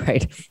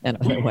 right? And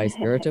otherwise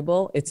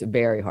irritable, it's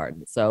very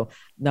hard. So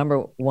number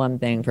one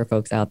thing for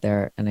folks out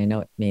there, and I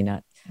know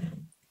it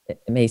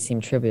may seem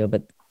trivial,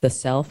 but the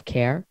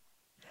self-care.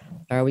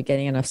 Are we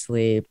getting enough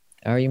sleep?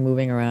 Are you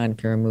moving around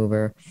if you're a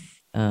mover?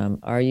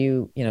 Are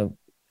you,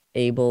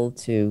 able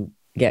to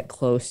get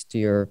close to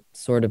your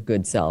sort of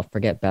good self,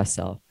 forget best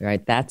self,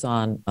 right? That's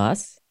on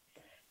us,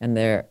 and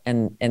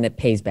it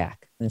pays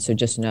back. And so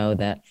just know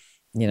that,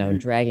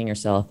 dragging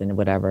yourself into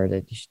whatever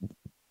that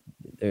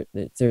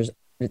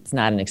it's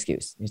not an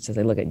excuse. It's just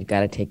like, look, you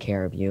got to take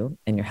care of you,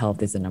 and your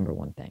health is the number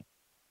one thing.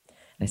 And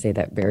I say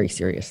that very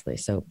seriously.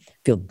 So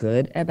feel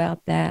good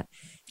about that.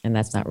 And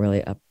that's not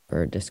really up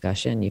for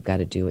discussion. You've got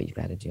to do what you've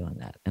got to do on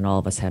that. And all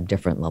of us have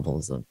different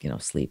levels of,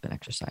 sleep and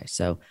exercise.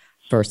 So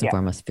first and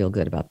foremost, feel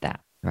good about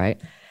that.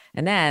 Right.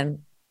 And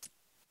then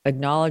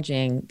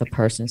acknowledging the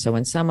person. So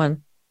when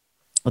someone,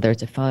 whether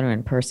it's a phone or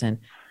in person,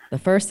 the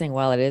first thing,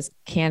 while it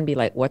can be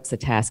like, what's the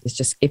task? It's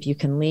just, if you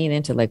can lean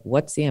into like,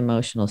 what's the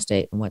emotional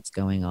state and what's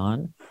going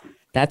on?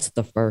 That's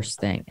the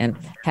first thing. And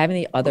having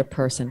the other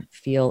person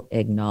feel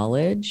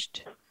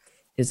acknowledged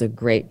is a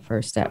great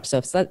first step. So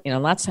if,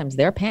 lots of times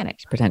they're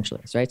panicked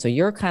potentially, right? So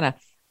you're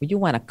you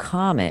want to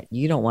calm it.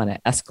 You don't want to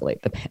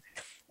escalate the panic.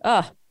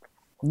 Oh,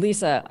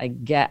 Lisa,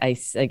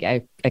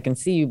 I can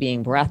see you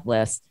being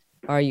breathless.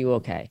 Are you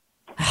okay?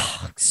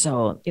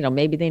 So,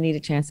 maybe they need a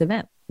chance to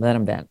vent. Let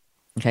them vent.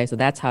 Okay. So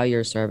that's how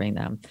you're serving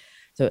them.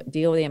 So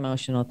deal with the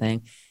emotional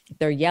thing. If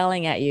they're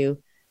yelling at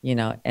you,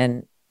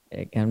 and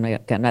I'm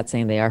not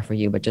saying they are for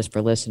you, but just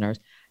for listeners,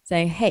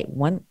 saying, hey,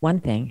 one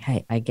thing,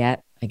 hey, I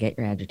get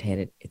you're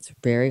agitated. It's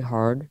very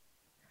hard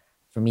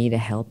for me to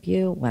help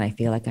you when I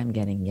feel like I'm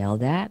getting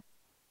yelled at.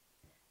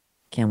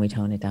 Can we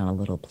tone it down a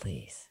little,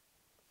 please?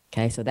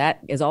 Okay. So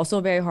that is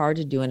also very hard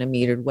to do in a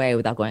metered way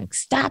without going,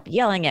 stop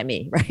yelling at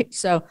me. Right.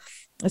 So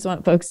I just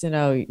want folks to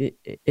know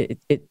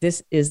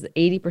this is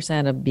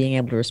 80% of being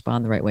able to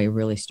respond the right way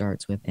really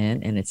starts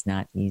within, and it's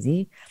not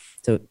easy.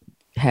 So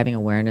having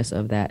awareness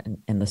of that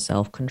and the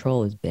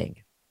self-control is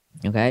big.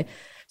 Okay.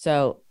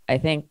 So I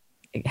think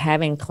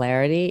having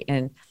clarity,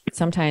 and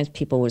sometimes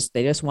people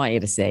they just want you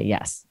to say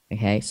yes.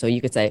 Okay. So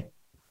you could say,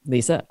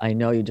 Lisa, I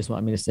know you just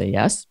want me to say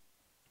yes.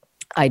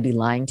 I'd be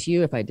lying to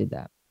you if I did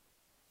that.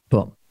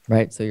 Boom.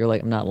 Right. So you're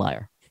like, I'm not a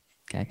liar.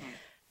 Okay.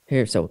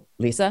 Here. So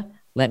Lisa,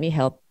 let me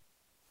help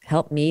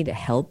me to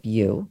help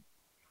you.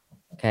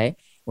 Okay.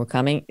 We're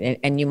coming,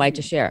 and you might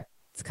just share,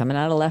 it's coming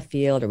out of left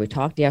field, or we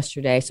talked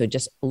yesterday. So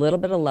just a little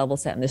bit of level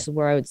set. And this is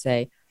where I would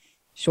say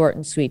short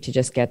and sweet to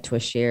just get to a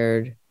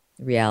shared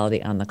reality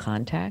on the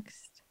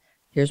context.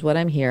 Here's what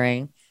I'm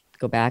hearing.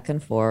 Go back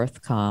and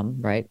forth, calm,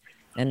 right?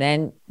 And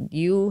then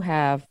you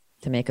have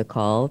to make a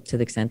call to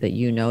the extent that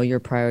your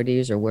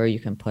priorities or where you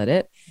can put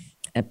it,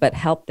 but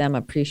help them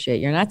appreciate.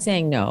 You're not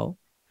saying no.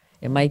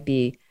 It might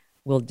be,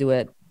 we'll do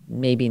it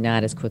maybe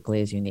not as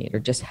quickly as you need, or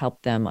just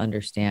help them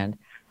understand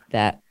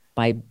that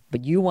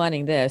but you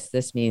wanting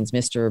this means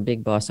Mr.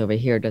 Big Boss over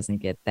here doesn't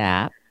get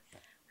that.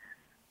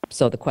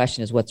 So the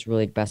question is, what's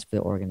really best for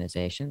the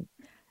organization?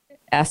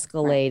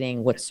 Escalating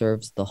what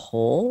serves the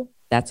whole.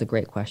 That's a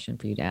great question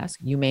for you to ask.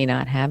 You may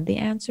not have the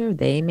answer.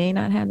 They may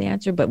not have the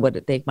answer, but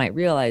what they might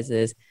realize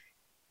is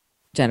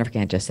Jennifer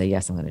can't just say,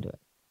 yes, I'm going to do it.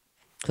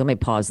 So let me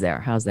pause there.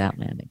 How's that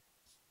landing?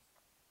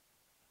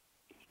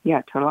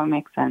 Yeah, totally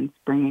makes sense.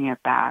 Bringing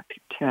it back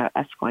to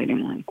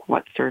escalating, like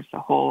what serves the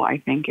whole, I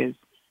think is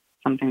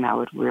something that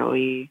would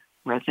really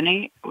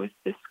resonate with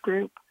this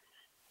group.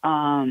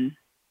 And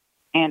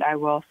I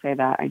will say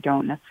that I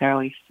don't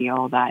necessarily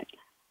feel that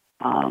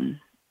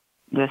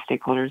the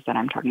stakeholders that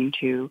I'm talking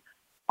to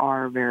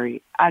are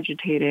very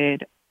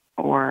agitated,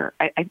 or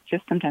I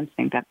just sometimes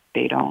think that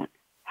they don't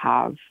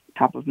have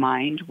top of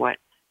mind what,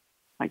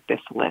 like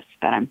this list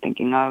that I'm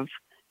thinking of.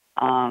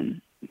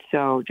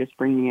 So just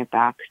bringing it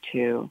back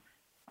to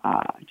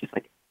just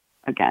like,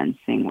 again,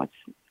 seeing what's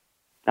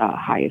the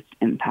highest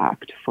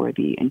impact for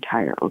the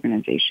entire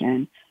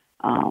organization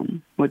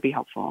would be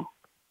helpful.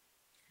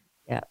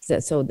 Yeah.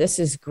 So this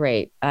is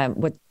great.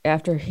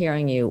 After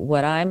hearing you,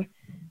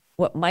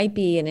 what might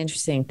be an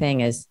interesting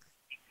thing is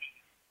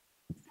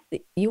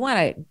you want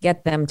to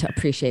get them to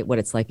appreciate what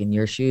it's like in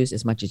your shoes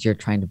as much as you're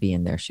trying to be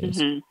in their shoes.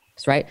 Mm-hmm.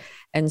 Right.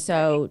 And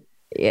so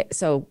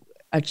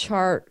a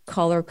chart,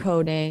 color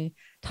coding,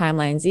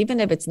 timelines, even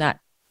if it's not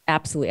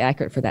absolutely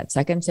accurate for that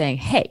second, saying,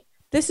 hey,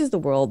 this is the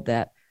world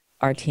that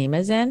our team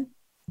is in,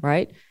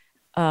 right?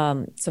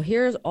 So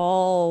here's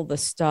all the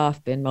stuff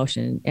in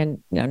motion,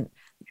 and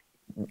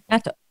not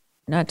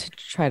to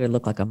try to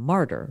look like a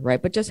martyr,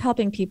 right? But just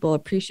helping people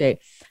appreciate,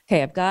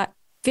 hey, I've got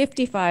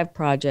 55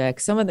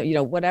 projects, some of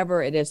the,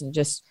 whatever it is, and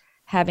just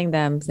having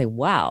them say,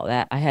 wow,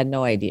 that I had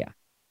no idea.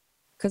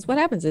 Because what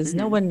happens is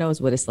no one knows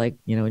what it's like,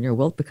 in your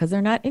world, because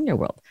they're not in your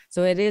world.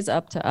 So it is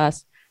up to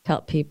us to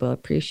help people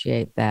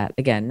appreciate that.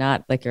 Again,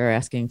 not like you're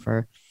asking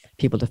for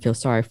people to feel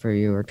sorry for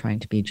you or trying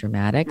to be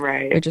dramatic.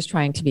 Right. You're just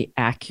trying to be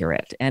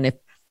accurate. And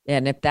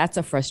if that's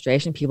a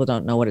frustration, people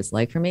don't know what it's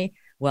like for me,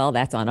 well,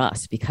 that's on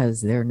us,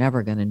 because they're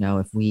never going to know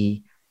if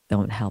we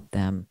don't help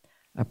them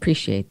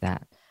appreciate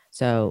that.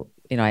 So,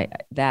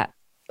 that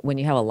when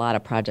you have a lot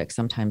of projects,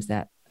 sometimes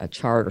that a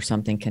chart or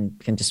something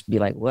can just be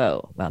like,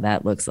 whoa, well,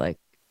 that looks like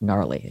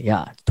gnarly.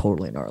 Yeah, it's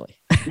totally gnarly.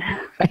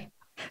 Right?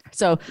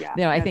 So,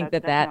 I think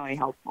that's definitely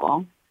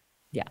helpful.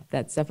 Yeah,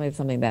 that's definitely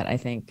something that I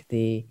think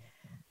the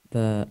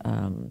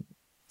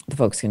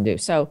folks can do.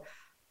 So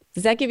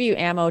Does that give you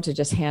ammo to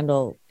just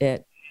handle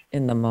it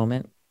in the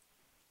moment?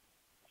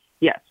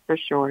 Yes, for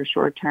sure.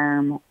 Short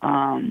term,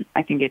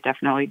 I think it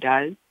definitely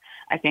does.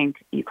 I think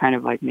you kind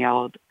of like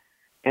nailed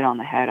it on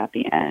the head at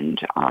the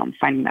end,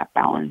 finding that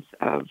balance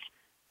of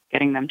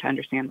getting them to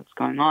understand what's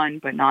going on,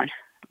 but not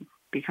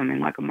becoming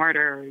like a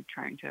martyr or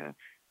trying to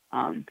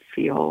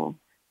feel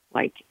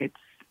like it's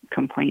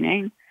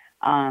complaining,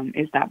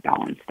 is that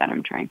balance that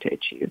I'm trying to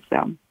achieve.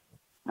 So,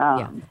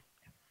 no,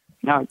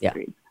 it's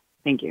great.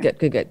 Thank you.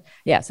 Good.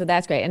 Yeah. So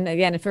that's great. And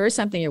again, if there is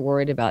something you're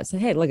worried about, say,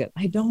 hey, look,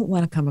 I don't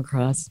want to come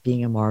across as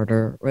being a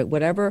martyr, right?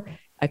 Whatever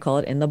I call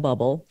it in the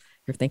bubble,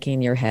 you're thinking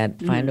in your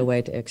head, find a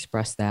way to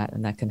express that.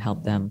 And that can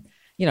help them,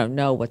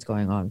 know what's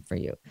going on for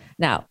you.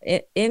 Now,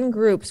 in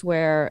groups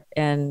where,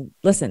 and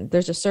listen,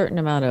 there's a certain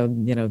amount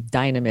of,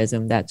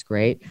 dynamism. That's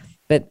great.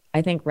 But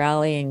I think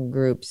rallying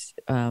groups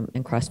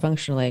and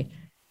cross-functionally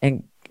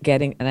and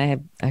I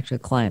have actually a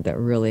client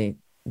that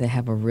they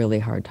have a really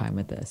hard time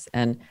with this.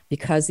 And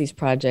because these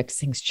projects,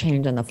 things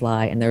change on the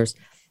fly and there's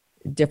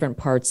different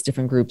parts,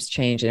 different groups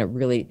change.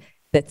 And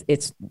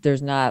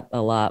there's not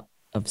a lot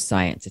of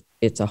science.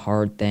 It's a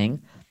hard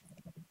thing.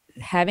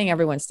 Having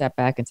everyone step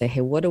back and say,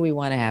 hey, what do we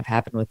want to have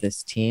happen with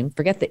this team?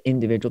 Forget the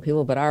individual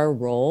people, but our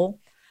role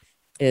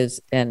is,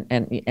 and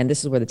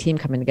this is where the team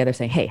coming together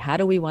saying, hey, how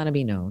do we want to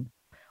be known?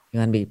 We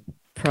want to be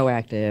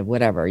proactive,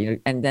 whatever,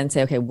 and then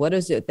say, okay, what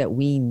is it that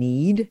we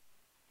need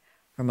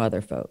from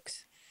other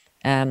folks?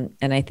 And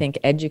I think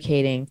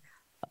educating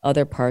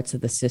other parts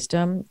of the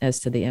system as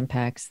to the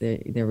impacts,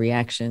 the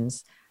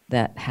reactions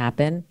that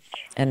happen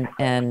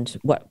and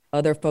what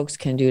other folks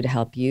can do to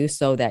help you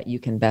so that you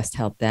can best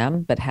help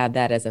them, but have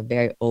that as a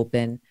very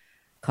open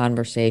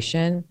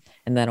conversation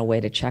and then a way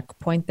to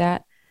checkpoint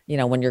that.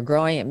 When you're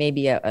growing, it may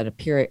be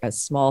a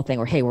small thing,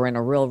 or, hey, we're in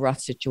a real rough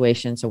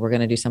situation, so we're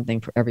going to do something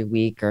for every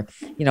week, or,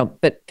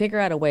 but figure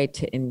out a way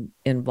to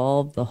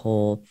involve the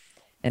whole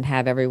and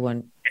have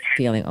everyone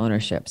feeling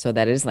ownership, so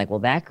that it is like, well,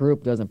 that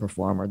group doesn't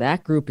perform, or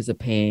that group is a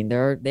pain.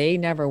 They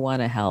never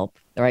want to help,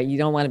 right? You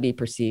don't want to be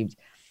perceived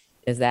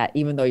as that,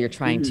 even though you're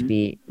trying to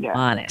be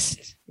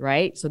honest,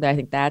 right? So I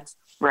think that's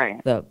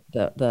right.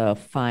 The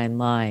fine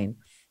line.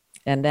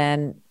 And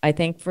then I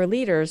think for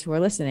leaders who are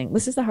listening,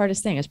 this is the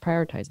hardest thing, is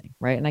prioritizing,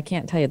 right? And I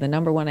can't tell you, the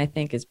number one, I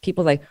think, is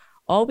people like,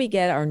 all we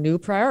get are new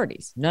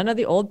priorities. None of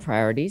the old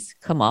priorities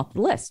come off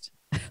the list.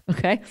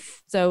 Okay.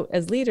 So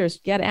as leaders,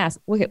 you got to ask,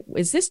 okay,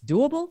 is this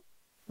doable?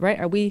 Right?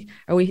 Are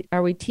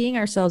we teeing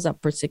ourselves up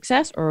for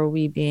success, or are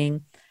we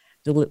being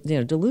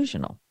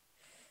delusional?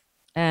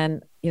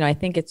 And, I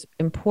think it's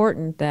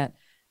important that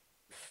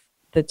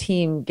the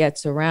team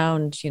gets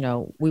around,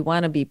 we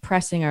want to be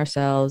pressing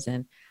ourselves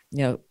and,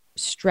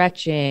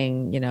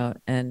 stretching,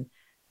 and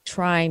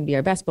trying to be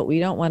our best, but we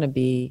don't want to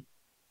be,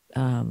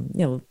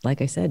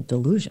 like I said,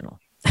 delusional.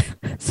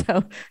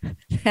 So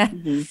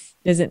that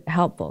isn't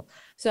helpful.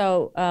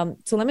 So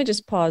let me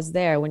just pause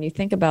there. When you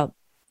think about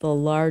the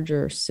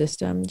larger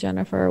system,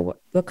 Jennifer,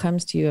 what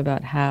comes to you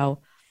about how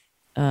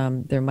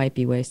there might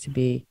be ways to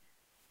be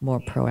more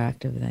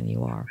proactive than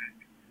you are?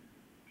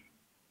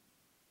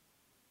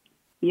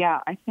 Yeah,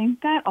 I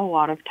think that a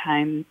lot of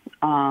times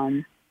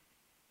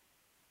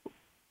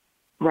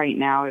right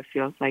now it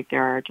feels like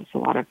there are just a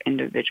lot of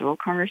individual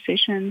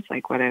conversations,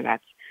 like whether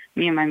that's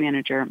me and my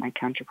manager, my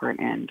counterpart,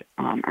 and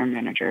our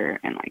manager,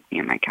 and like me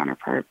and my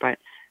counterpart, but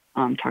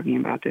talking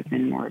about this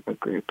in more of a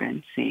group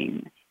and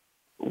seeing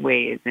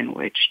ways in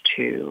which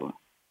to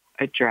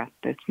address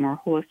this more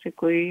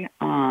holistically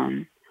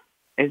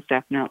is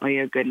definitely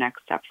a good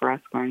next step for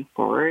us going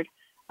forward.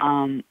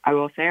 I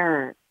will say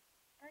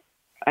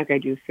I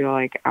do feel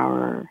like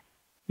our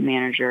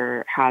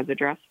manager has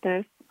addressed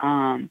this.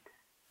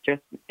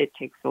 Just it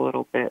takes a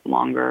little bit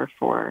longer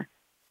for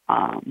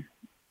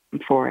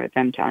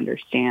them to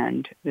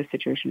understand the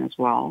situation as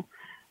well.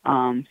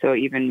 So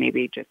even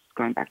maybe just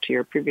going back to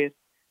your previous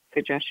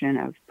suggestion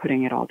of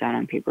putting it all down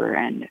on paper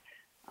and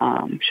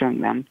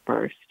showing them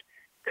first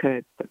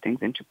could put things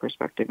into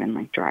perspective and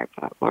like drive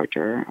that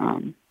larger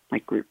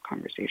like group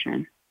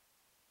conversation.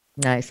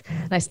 Nice.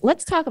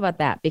 Let's talk about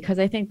that, because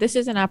I think this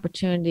is an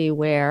opportunity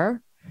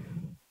where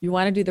you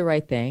want to do the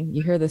right thing.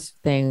 You hear this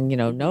thing,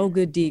 no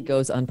good deed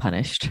goes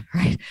unpunished,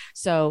 right?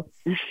 So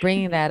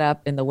bringing that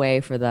up in the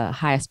way for the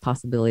highest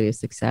possibility of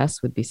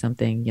success would be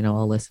something,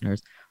 all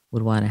listeners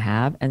would want to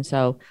have. And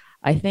so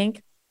I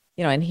think,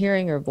 in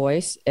hearing your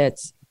voice,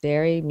 it's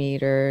very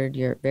metered.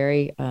 You're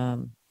very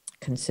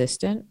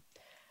consistent.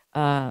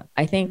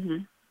 I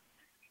think,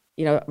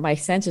 my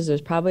sense is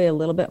there's probably a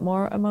little bit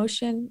more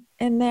emotion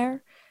in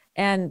there,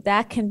 and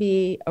that can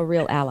be a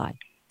real ally.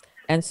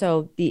 And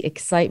so the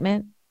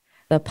excitement,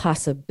 the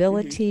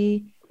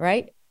possibility,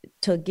 right,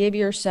 to give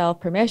yourself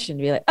permission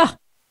to be like,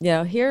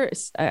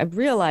 I'm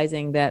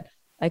realizing that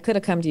I could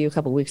have come to you a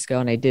couple of weeks ago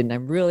and I didn't.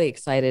 I'm really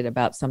excited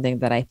about something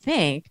that I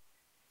think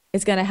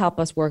is going to help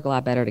us work a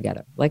lot better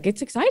together. Like,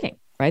 it's exciting,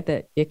 right,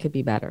 that it could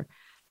be better.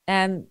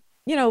 And,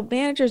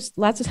 managers,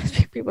 lots of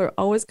times people are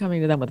always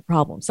coming to them with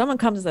problems. Someone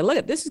comes and says,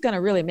 look, this is going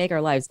to really make our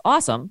lives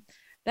awesome.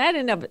 That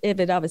in of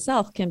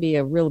itself can be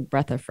a real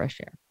breath of fresh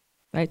air,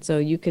 right? So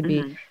you could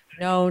be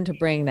known to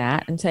bring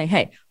that and saying,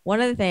 hey,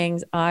 one of the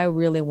things I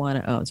really want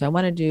to own. So I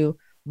want to do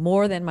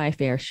more than my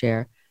fair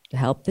share to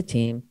help the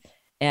team.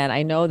 And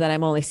I know that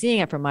I'm only seeing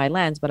it from my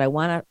lens, but I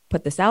want to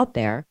put this out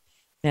there.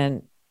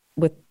 And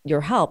with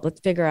your help,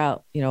 let's figure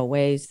out,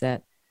 ways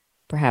that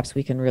perhaps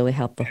we can really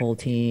help the whole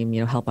team,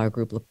 help our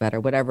group look better,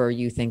 whatever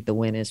you think the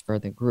win is for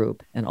the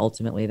group and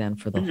ultimately then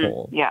for the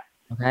whole. Yeah.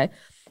 Okay.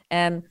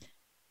 And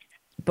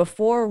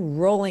before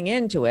rolling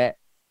into it,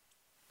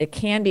 it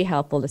can be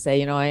helpful to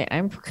say,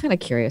 I'm kind of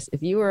curious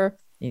if you were,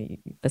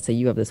 let's say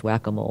you have this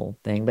whack-a-mole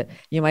thing, but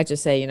you might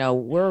just say,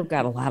 we've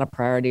got a lot of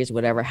priorities,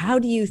 whatever. How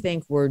do you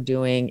think we're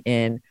doing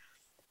in,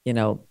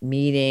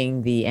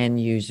 meeting the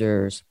end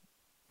users'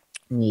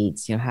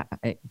 needs,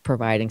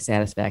 providing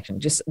satisfaction,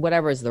 just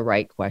whatever is the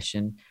right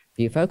question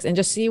for you folks, and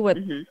just see what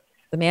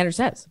the manager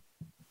says,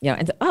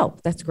 and oh,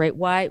 that's great.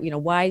 Why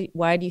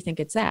do you think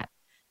it's that?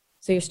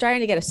 So you're starting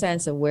to get a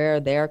sense of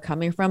where they're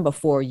coming from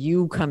before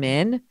you come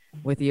in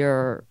with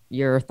your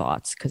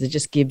thoughts, because it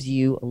just gives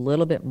you a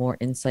little bit more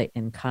insight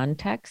and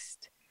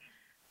context,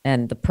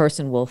 and the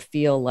person will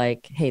feel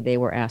like, hey, they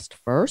were asked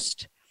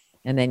first,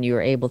 and then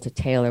you're able to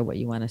tailor what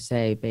you want to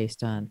say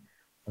based on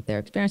what their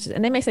experiences.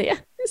 And they may say, yeah,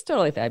 it's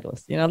totally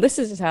fabulous. This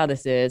is just how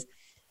this is.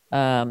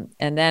 And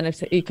then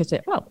if you could say,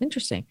 oh,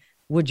 interesting.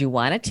 Would you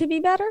want it to be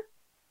better?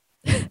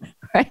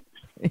 Right.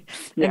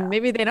 Yeah. And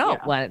maybe they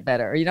don't want it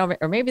better,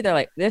 or maybe they're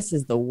like, this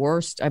is the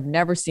worst I've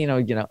never seen,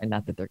 and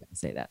not that they're going to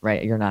say that,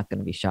 right? You're not going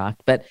to be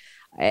shocked. But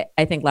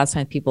I think lots of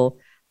times people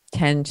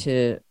tend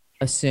to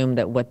assume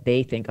that what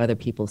they think other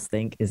people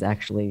think is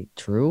actually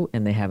true,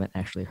 and they haven't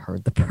actually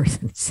heard the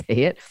person say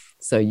it.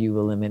 So you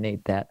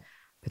eliminate that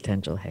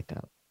potential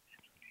hiccup.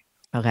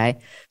 Okay.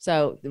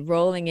 So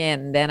rolling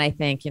in, then I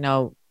think,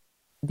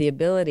 the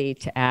ability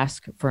to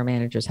ask for a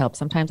manager's help.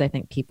 Sometimes I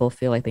think people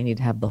feel like they need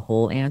to have the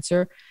whole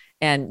answer,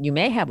 and you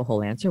may have a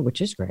whole answer,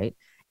 which is great,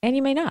 and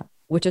you may not,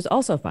 which is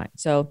also fine.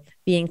 So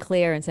being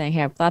clear and saying,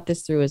 hey, I've thought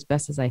this through as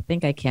best as I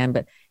think I can,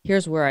 but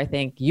here's where I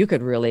think you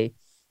could really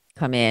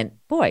come in.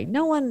 Boy,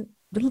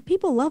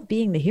 people love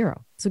being the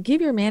hero. So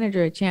give your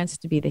manager a chance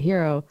to be the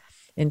hero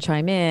and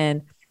chime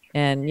in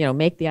and,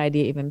 make the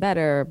idea even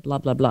better, blah,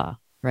 blah, blah.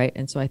 Right.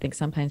 And so I think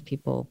sometimes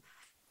people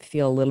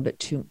feel a little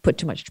bit put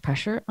too much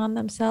pressure on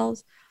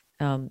themselves.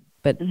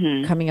 But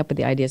coming up with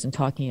the ideas and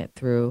talking it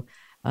through,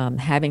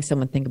 having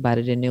someone think about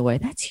it in a new way,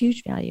 that's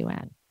huge value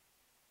add.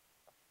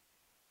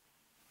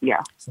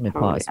 Yeah. So let me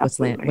pause.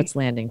 What's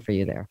landing for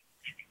you there?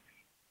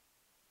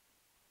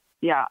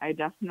 Yeah, I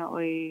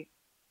definitely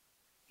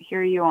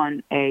hear you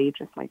on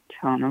just like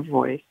tone of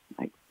voice,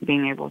 like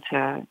being able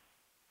to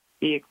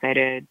be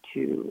excited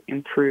to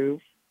improve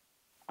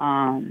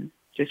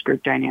just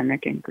group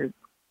dynamic and group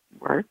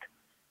work.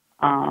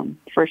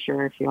 For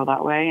sure, I feel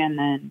that way. And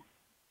then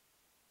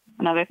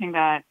another thing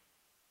that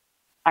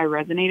I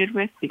resonated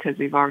with, because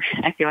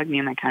I feel like me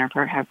and my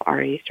counterpart have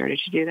already started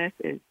to do this,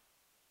 is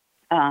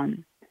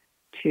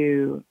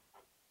to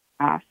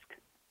ask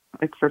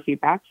like for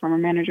feedback from our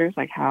managers,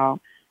 like how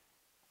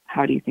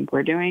do you think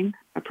we're doing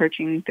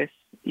approaching this,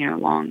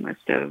 long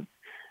list of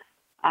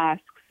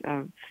asks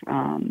of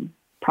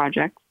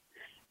projects.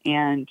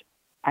 And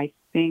I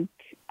think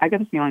I got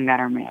the feeling that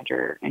our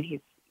manager, and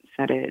he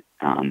said it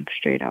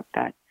straight up,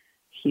 that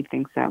he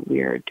thinks that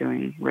we are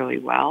doing really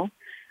well.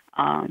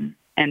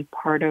 And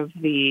part of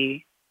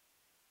the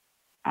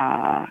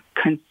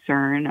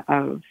concern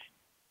of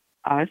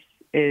us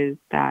is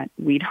that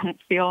we don't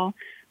feel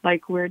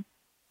like we're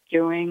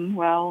doing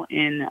well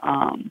in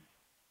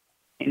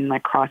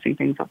like crossing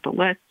things off the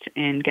list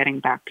and getting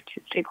back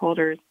to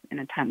stakeholders in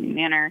a timely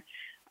manner.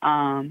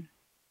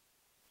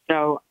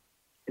 So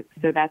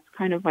that's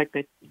kind of like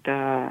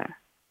the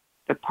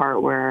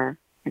part where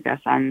I guess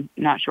I'm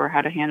not sure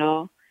how to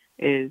handle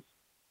is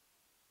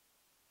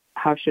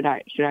how should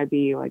I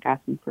be like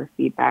asking for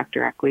feedback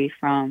directly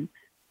from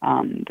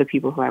the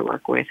people who I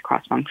work with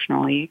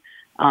cross-functionally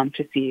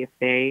to see if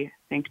they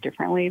think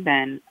differently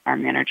than our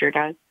manager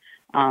does,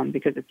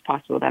 because it's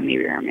possible that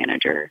maybe our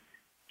manager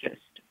just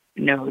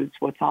knows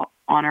what's all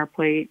on our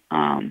plate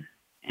and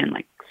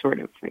like sort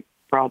of like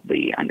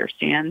broadly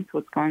understands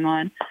what's going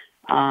on,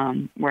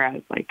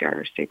 whereas like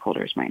our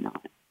stakeholders might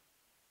not.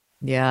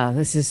 Yeah,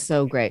 this is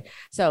so great.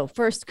 So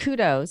first,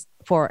 kudos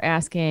for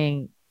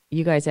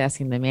you guys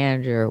asking the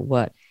manager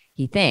what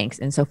he thinks.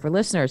 And so for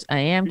listeners, I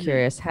am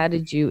curious, how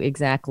did you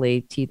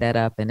exactly tee that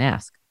up and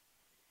ask?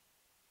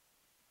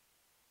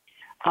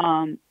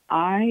 So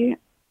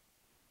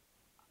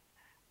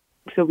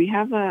we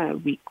have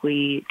a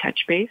weekly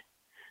touch base.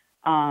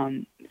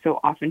 So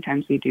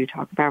oftentimes we do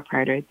talk about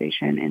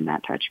prioritization in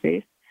that touch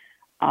base.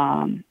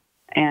 And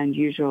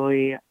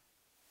usually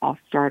I'll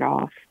start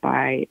off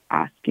by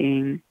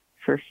asking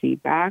for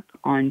feedback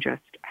on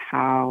just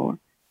how,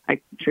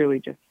 like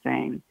truly just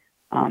saying,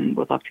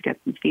 would love to get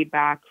some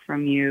feedback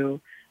from you.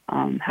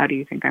 How do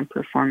you think I'm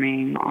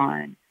performing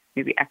on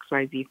maybe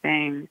XYZ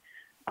thing?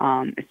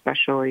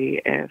 Especially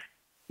if,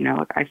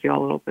 like I feel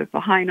a little bit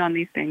behind on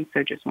these things.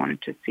 So just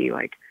wanted to see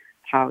like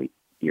how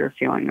you're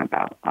feeling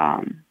about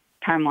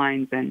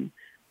timelines and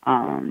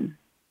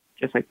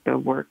just like the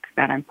work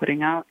that I'm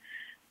putting out.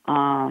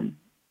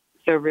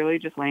 So really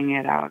just laying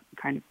it out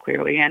kind of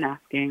clearly and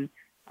asking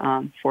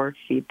for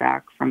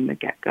feedback from the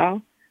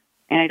get-go.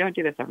 And I don't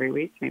do this every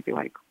week, maybe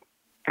like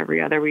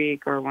every other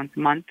week or once a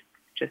month,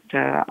 just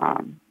to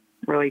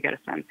really get a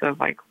sense of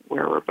like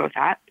where we're both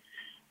at.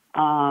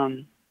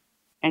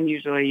 And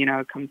usually, you know,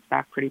 it comes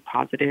back pretty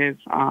positive.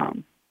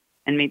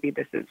 And maybe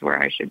this is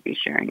where I should be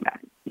sharing that,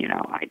 you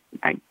know,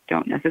 I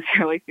don't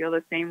necessarily feel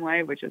the same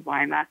way, which is why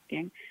I'm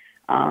asking.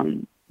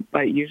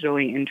 But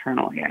usually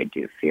internally, I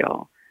do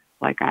feel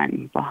like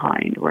I'm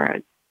behind,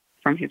 whereas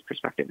from his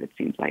perspective, it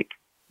seems like,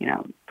 you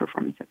know,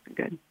 performance has been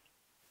good.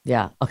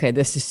 Yeah. Okay.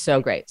 This is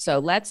so great. So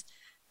let's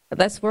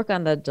work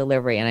on the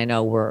delivery. And I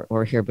know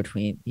we're here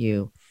between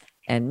you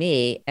and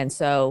me. And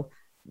so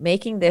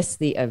making this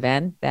the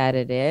event that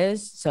it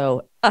is.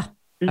 So,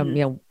 you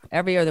know,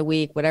 every other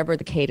week, whatever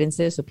the cadence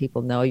is, so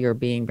people know you're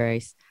being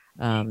very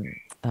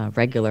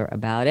regular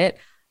about it.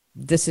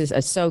 This is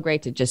so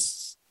great to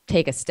just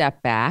take a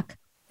step back,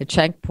 a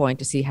checkpoint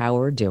to see how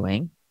we're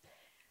doing.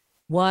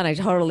 One, I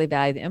totally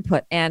value the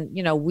input. And,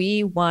 you know,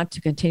 we want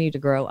to continue to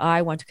grow.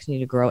 I want to continue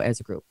to grow as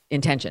a group.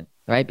 Intention,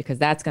 right? Because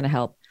that's going to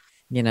help,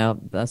 you know,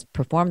 us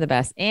perform the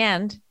best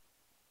and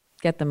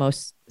get the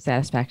most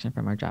satisfaction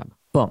from our job.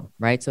 Boom,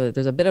 right? So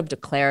there's a bit of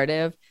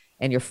declarative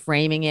and you're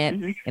framing it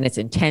and it's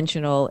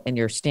intentional and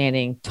you're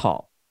standing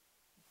tall.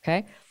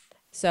 Okay.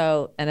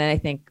 So, and then I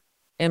think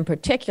in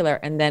particular,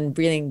 and then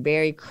being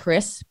very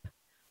crisp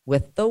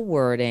with the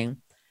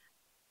wording,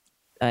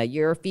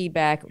 your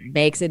feedback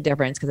makes a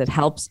difference because it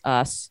helps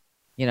us,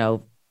 you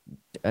know,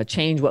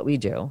 change what we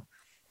do.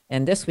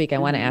 And this week I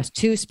want to ask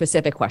 2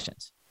 specific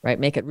questions, right?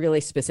 Make it really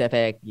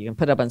specific. You can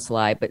put it up on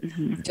slide, but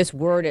just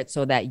word it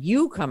so that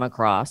you come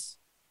across,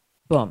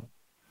 boom,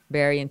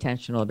 very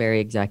intentional,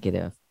 very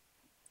executive.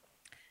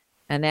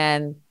 And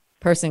then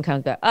person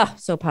comes back, oh,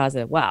 so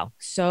positive. Wow,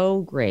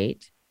 so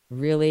great.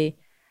 Really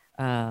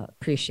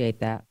appreciate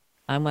that.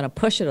 I'm going to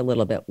push it a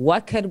little bit.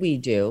 What could we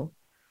do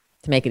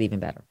to make it even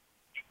better?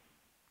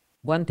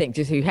 One thing,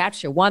 just so you have to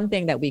share one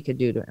thing that we could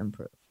do to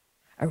improve.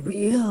 I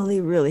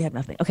really have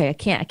nothing. Okay, I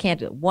can't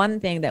do it. One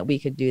thing that we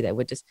could do that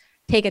would just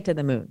take it to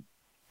the moon.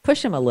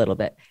 Push them a little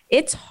bit.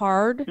 It's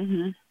hard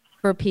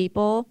for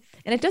people,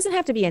 and it doesn't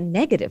have to be a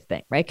negative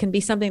thing, right? It can be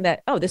something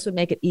that, oh, this would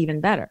make it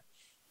even better.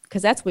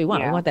 Because that's what we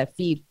want. Yeah. We want that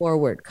feed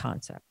forward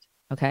concept.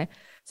 Okay.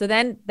 So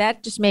then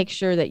that just makes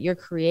sure that you're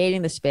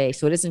creating the space.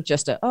 So it isn't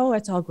just oh,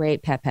 it's all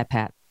great. Pat, pat,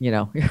 pat, you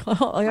know,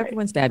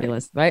 everyone's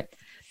fabulous. Right.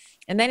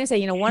 And then you say,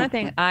 you know, one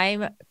thing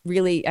I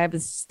have the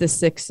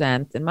sixth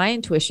sense, and my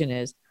intuition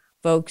is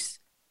folks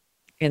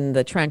in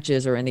the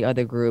trenches or in the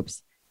other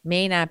groups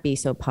may not be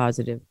so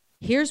positive.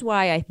 Here's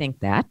why I think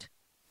that,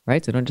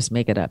 right? So don't just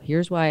make it up.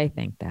 Here's why I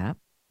think that.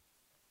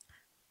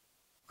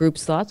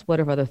 Group's thoughts. What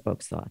are other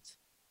folks' thoughts?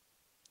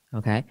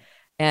 Okay.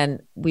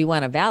 And we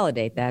want to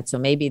validate that. So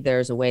maybe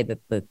there's a way that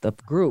the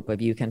group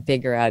of you can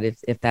figure out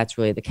if that's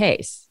really the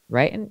case,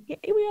 right? And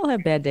we all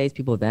have bad days,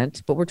 people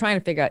vent, but we're trying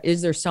to figure out,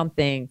 is there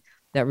something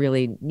that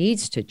really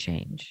needs to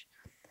change?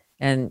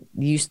 And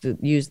use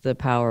the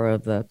power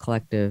of the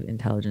collective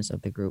intelligence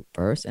of the group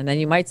first. And then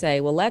you might say,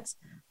 well, let's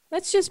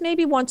just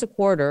maybe once a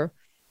quarter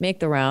make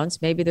the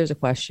rounds. Maybe there's a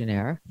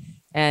questionnaire.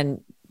 And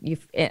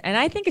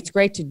I think it's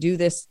great to do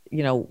this,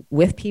 you know,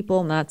 with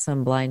people, not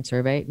some blind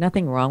survey.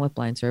 Nothing wrong with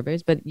blind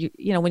surveys, but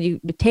you know, when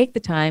you take the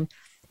time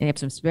and you have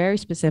some very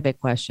specific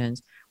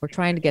questions, we're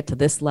trying to get to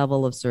this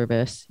level of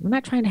service. We're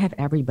not trying to have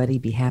everybody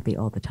be happy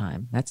all the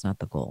time. That's not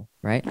the goal,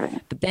 right?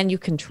 But then you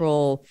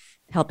control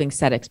helping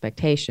set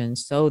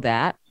expectations so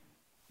that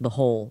the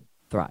whole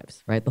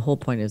thrives, right? The whole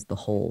point is the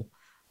whole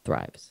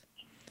thrives.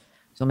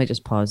 So let me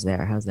just pause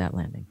there. How's that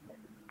landing?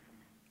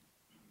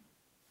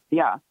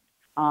 Yeah.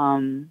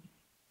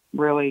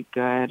 Really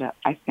good.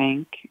 I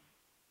think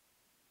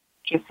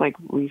just like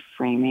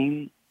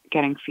reframing,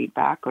 getting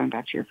feedback, going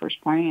back to your first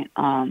point,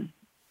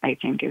 I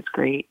think is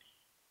great.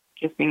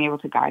 Just being able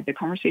to guide the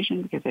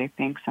conversation, because I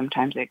think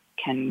sometimes it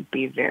can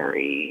be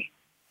very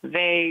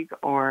vague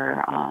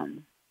or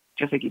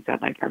just like you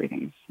said, like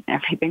everything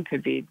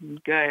could be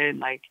good,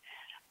 like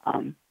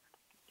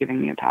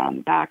giving me a pat on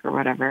the back or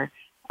whatever.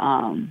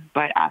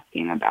 But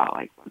asking about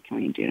like, what can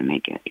we do to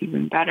make it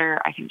even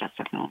better? I think that's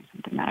definitely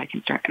something that I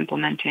can start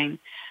implementing.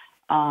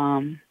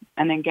 And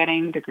then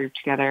getting the group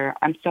together.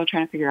 I'm still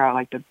trying to figure out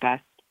like the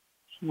best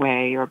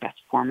way or best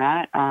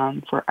format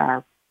for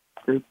our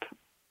group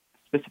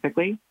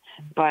specifically.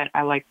 But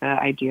I like the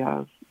idea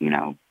of, you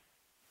know,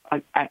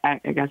 I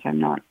guess I'm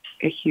not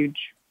a huge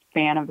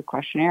fan of the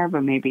questionnaire,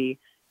 but maybe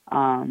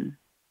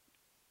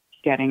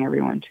getting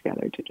everyone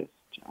together to just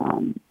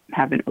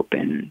have an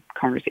open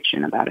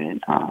conversation about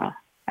it,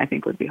 I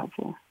think would be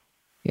helpful.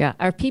 Yeah.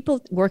 Are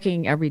people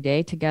working every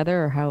day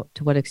together, or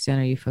to what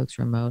extent are you folks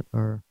remote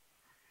or?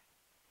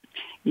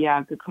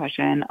 Yeah, good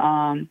question.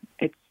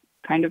 It's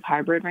kind of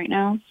hybrid right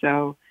now,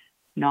 so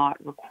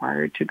not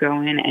required to go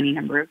in any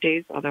number of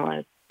days, although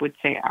I would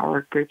say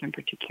our group in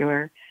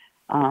particular,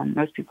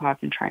 most people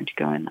have been trying to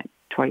go in like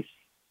twice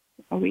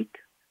a week.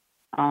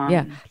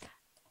 Yeah.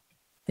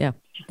 Yeah,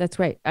 that's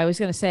great. I was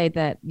going to say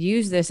that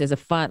use this as a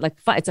fun,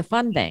 it's a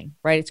fun thing,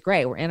 right? It's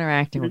great. We're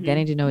interacting, we're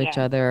getting to know each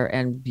other.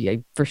 And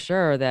for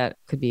sure, that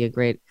could be a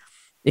great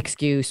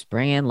excuse.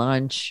 Bring in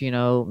lunch,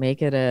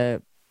 make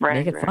it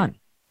fun,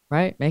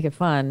 right? Make it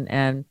fun.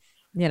 And,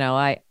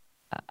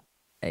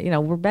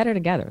 we're better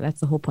together.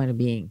 That's the whole point of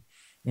being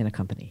in a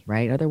company,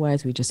 right?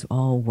 Otherwise, we just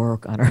all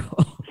work on our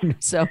own.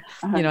 So,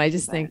 100%. I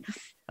just think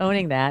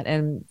owning that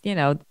and,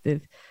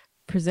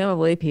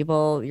 presumably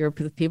you're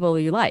the people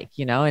you like,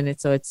 and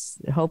it's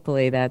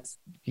hopefully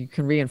you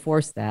can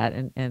reinforce that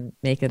and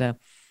make it a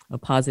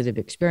positive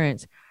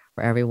experience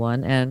for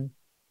everyone. And,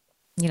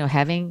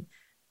 having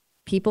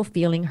people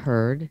feeling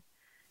heard,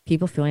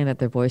 people feeling that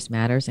their voice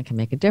matters and can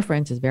make a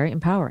difference is very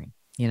empowering,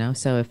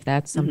 so if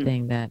that's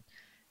something that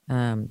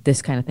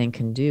this kind of thing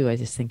can do, I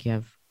just think you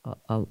have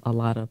a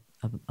lot of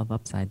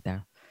upside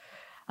there.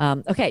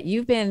 Okay,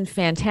 you've been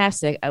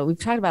fantastic. We've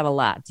talked about a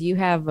lot. Do you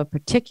have a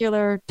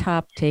particular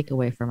top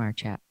takeaway from our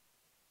chat?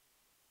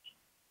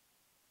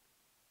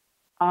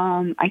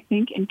 I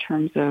think in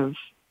terms of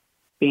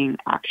being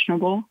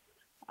actionable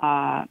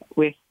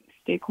with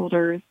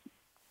stakeholders,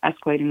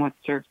 escalating what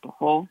serves the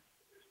whole,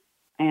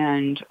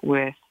 and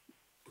with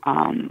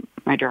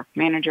my direct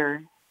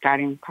manager,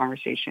 guiding the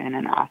conversation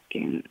and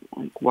asking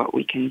what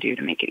we can do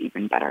to make it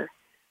even better,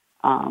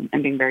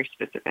 and being very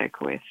specific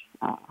with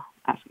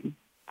asking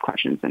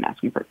questions and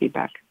asking for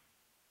feedback.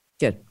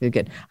 Good.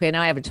 Okay,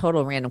 now I have a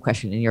total random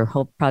question, and you're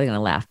probably going to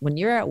laugh. When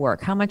you're at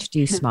work, how much do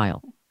you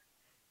smile?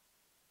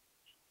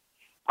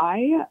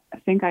 I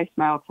think I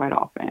smile quite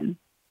often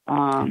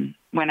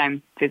when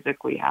I'm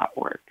physically at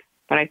work,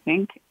 but I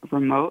think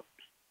remote,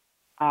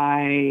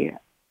 I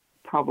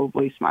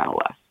probably smile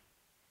less,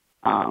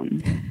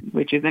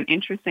 which is an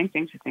interesting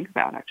thing to think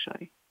about,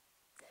 actually.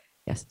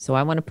 Yes. So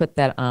I want to put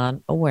that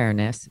on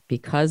awareness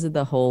because of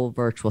the whole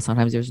virtual.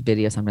 Sometimes there's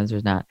video, sometimes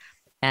there's not.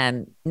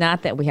 And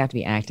not that we have to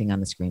be acting on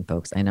the screen,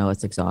 folks. I know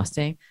it's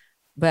exhausting,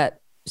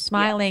 but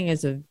smiling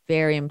is a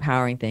very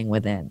empowering thing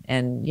within.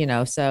 And,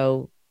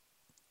 so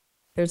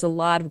there's a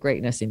lot of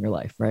greatness in your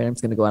life, right? I'm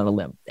just going to go on a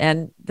limb.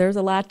 And there's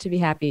a lot to be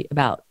happy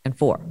about and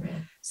for.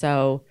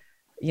 So,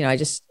 I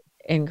just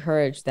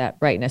encourage that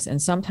brightness.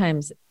 And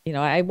sometimes,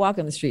 I walk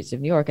in the streets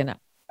of New York and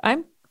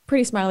I'm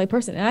pretty smiley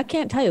person. And I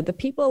can't tell you, the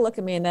people look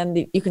at me and then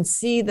you can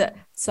see the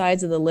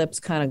sides of the lips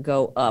kind of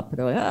go up.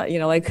 They're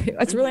like,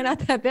 it's really not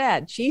that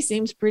bad. She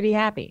seems pretty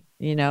happy,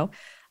 and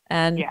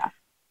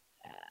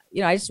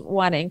I just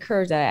want to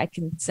encourage that. I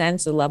can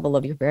sense a level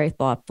of you're very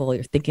thoughtful.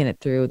 You're thinking it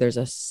through. There's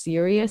a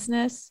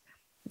seriousness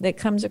that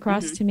comes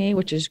across to me,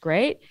 which is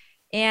great.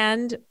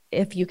 And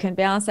if you can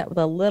balance that with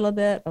a little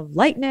bit of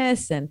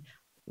lightness and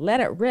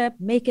let it rip,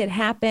 make it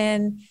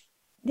happen.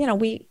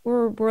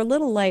 We're a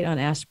little light on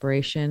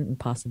aspiration and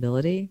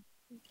possibility,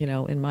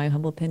 in my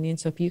humble opinion.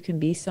 So if you can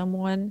be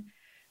someone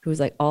who's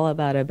like all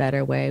about a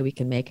better way, we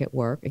can make it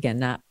work. Again,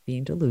 not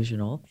being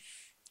delusional.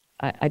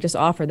 I just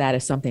offer that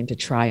as something to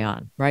try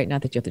on, right?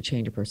 Not that you have to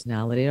change your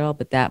personality at all,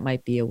 but that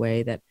might be a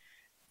way that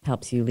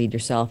helps you lead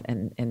yourself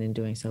and in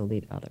doing so,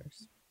 lead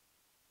others.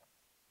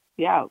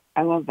 Yeah,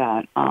 I love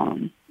that.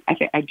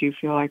 I do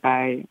feel like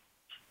I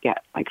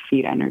get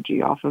feed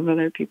energy off of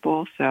other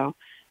people. So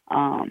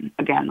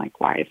again,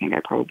 why I think I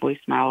probably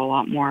smile a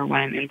lot more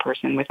when I'm in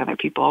person with other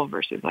people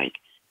versus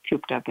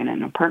cooped up in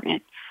an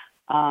apartment.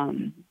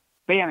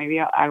 But yeah,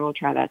 maybe I will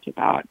try that tip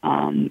out,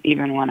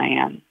 even when I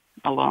am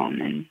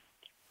alone,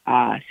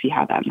 and see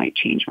how that might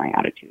change my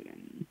attitude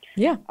and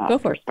go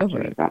for it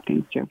about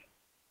things too.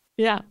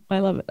 Yeah, I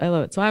love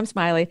it. So I'm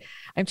Smiley.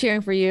 I'm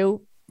cheering for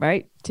you,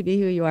 right? To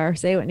be who you are,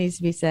 say what needs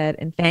to be said.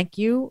 And thank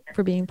you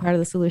for being part of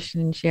the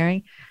solution and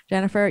sharing.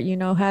 Jennifer, you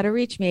know how to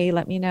reach me.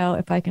 Let me know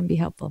if I can be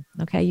helpful.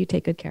 Okay. You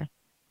take good care.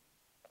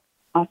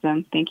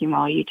 Awesome. Thank you,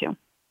 Molly. You too.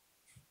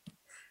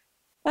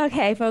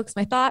 Okay, folks,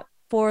 my thought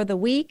for the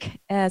week,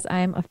 as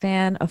I'm a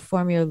fan of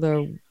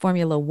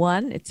Formula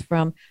One, it's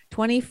from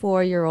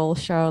 24-year-old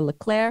Charles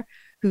Leclerc,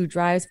 who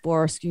drives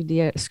for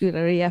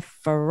Scuderia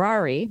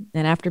Ferrari.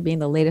 And after being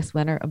the latest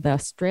winner of the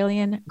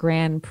Australian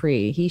Grand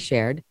Prix, he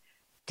shared,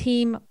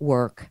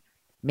 "Teamwork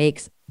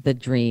makes the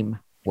dream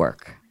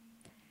work."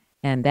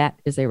 And that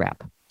is a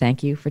wrap.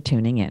 Thank you for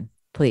tuning in.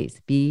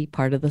 Please be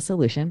part of the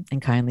solution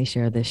and kindly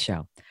share this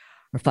show.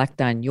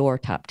 Reflect on your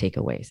top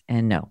takeaways.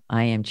 And no,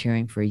 I am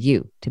cheering for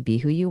you to be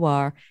who you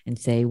are and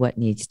say what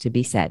needs to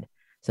be said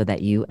so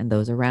that you and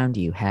those around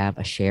you have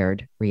a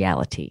shared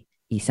reality,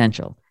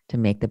 essential to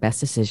make the best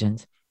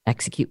decisions,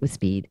 execute with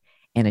speed,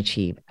 and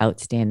achieve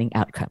outstanding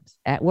outcomes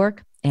at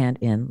work and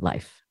in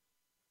life.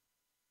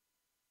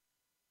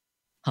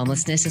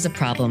 Homelessness is a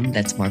problem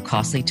that's more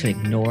costly to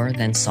ignore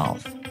than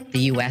solve. The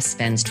U.S.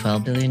 spends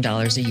 $12 billion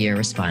a year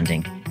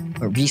responding,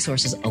 but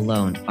resources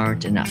alone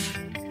aren't enough.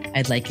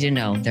 I'd like you to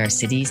know there are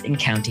cities and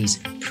counties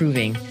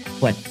proving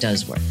what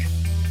does work.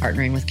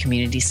 Partnering with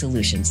Community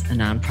Solutions, a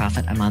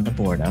nonprofit I'm on the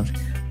board of,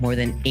 more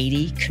than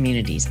 80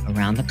 communities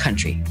around the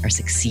country are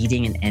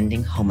succeeding in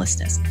ending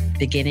homelessness,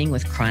 beginning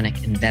with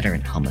chronic and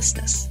veteran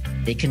homelessness.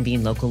 They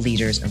convene local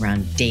leaders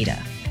around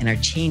data and are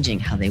changing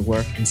how they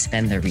work and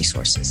spend their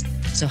resources,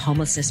 so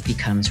homelessness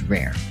becomes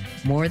rare.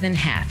 More than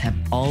half have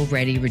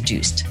already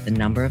reduced the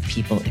number of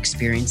people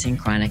experiencing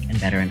chronic and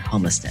veteran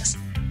homelessness,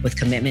 with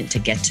commitment to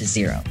get to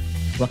zero.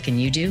 What can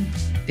you do?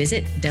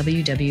 Visit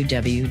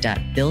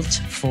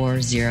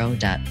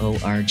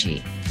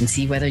www.built40.org and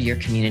see whether your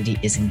community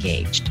is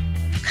engaged.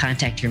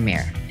 Contact your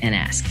mayor and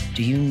ask,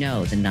 do you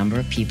know the number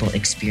of people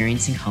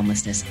experiencing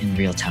homelessness in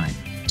real time?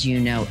 Do you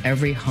know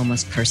every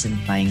homeless person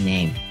by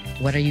name?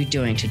 What are you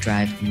doing to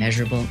drive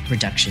measurable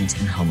reductions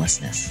in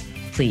homelessness?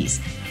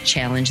 Please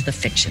challenge the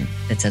fiction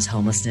that says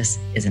homelessness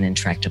is an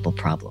intractable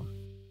problem.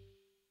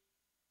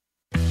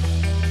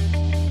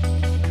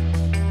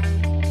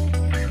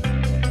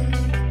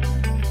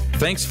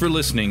 Thanks for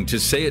listening to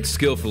Say It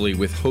Skillfully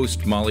with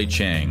host Molly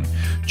Chang.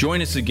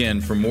 Join us again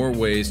for more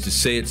ways to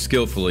say it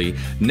skillfully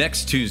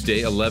next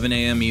Tuesday, 11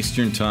 a.m.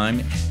 Eastern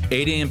Time,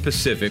 8 a.m.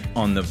 Pacific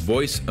on the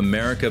Voice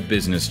America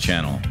Business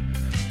Channel.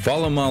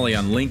 Follow Molly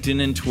on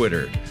LinkedIn and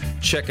Twitter.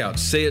 Check out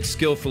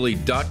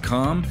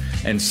sayitskillfully.com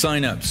and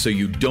sign up so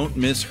you don't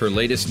miss her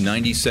latest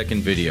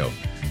 90-second video.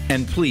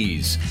 And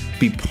please,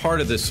 be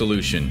part of the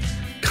solution.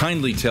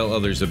 Kindly tell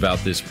others about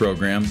this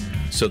program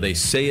so they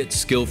say it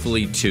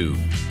skillfully too.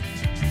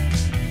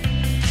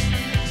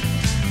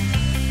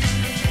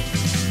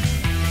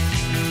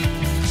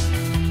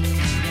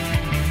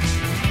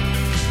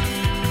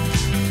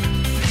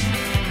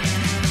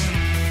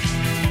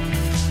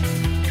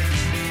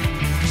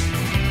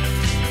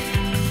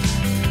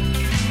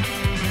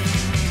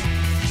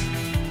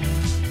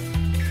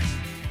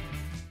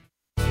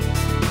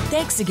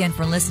 Thanks again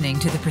for listening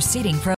to the preceding program.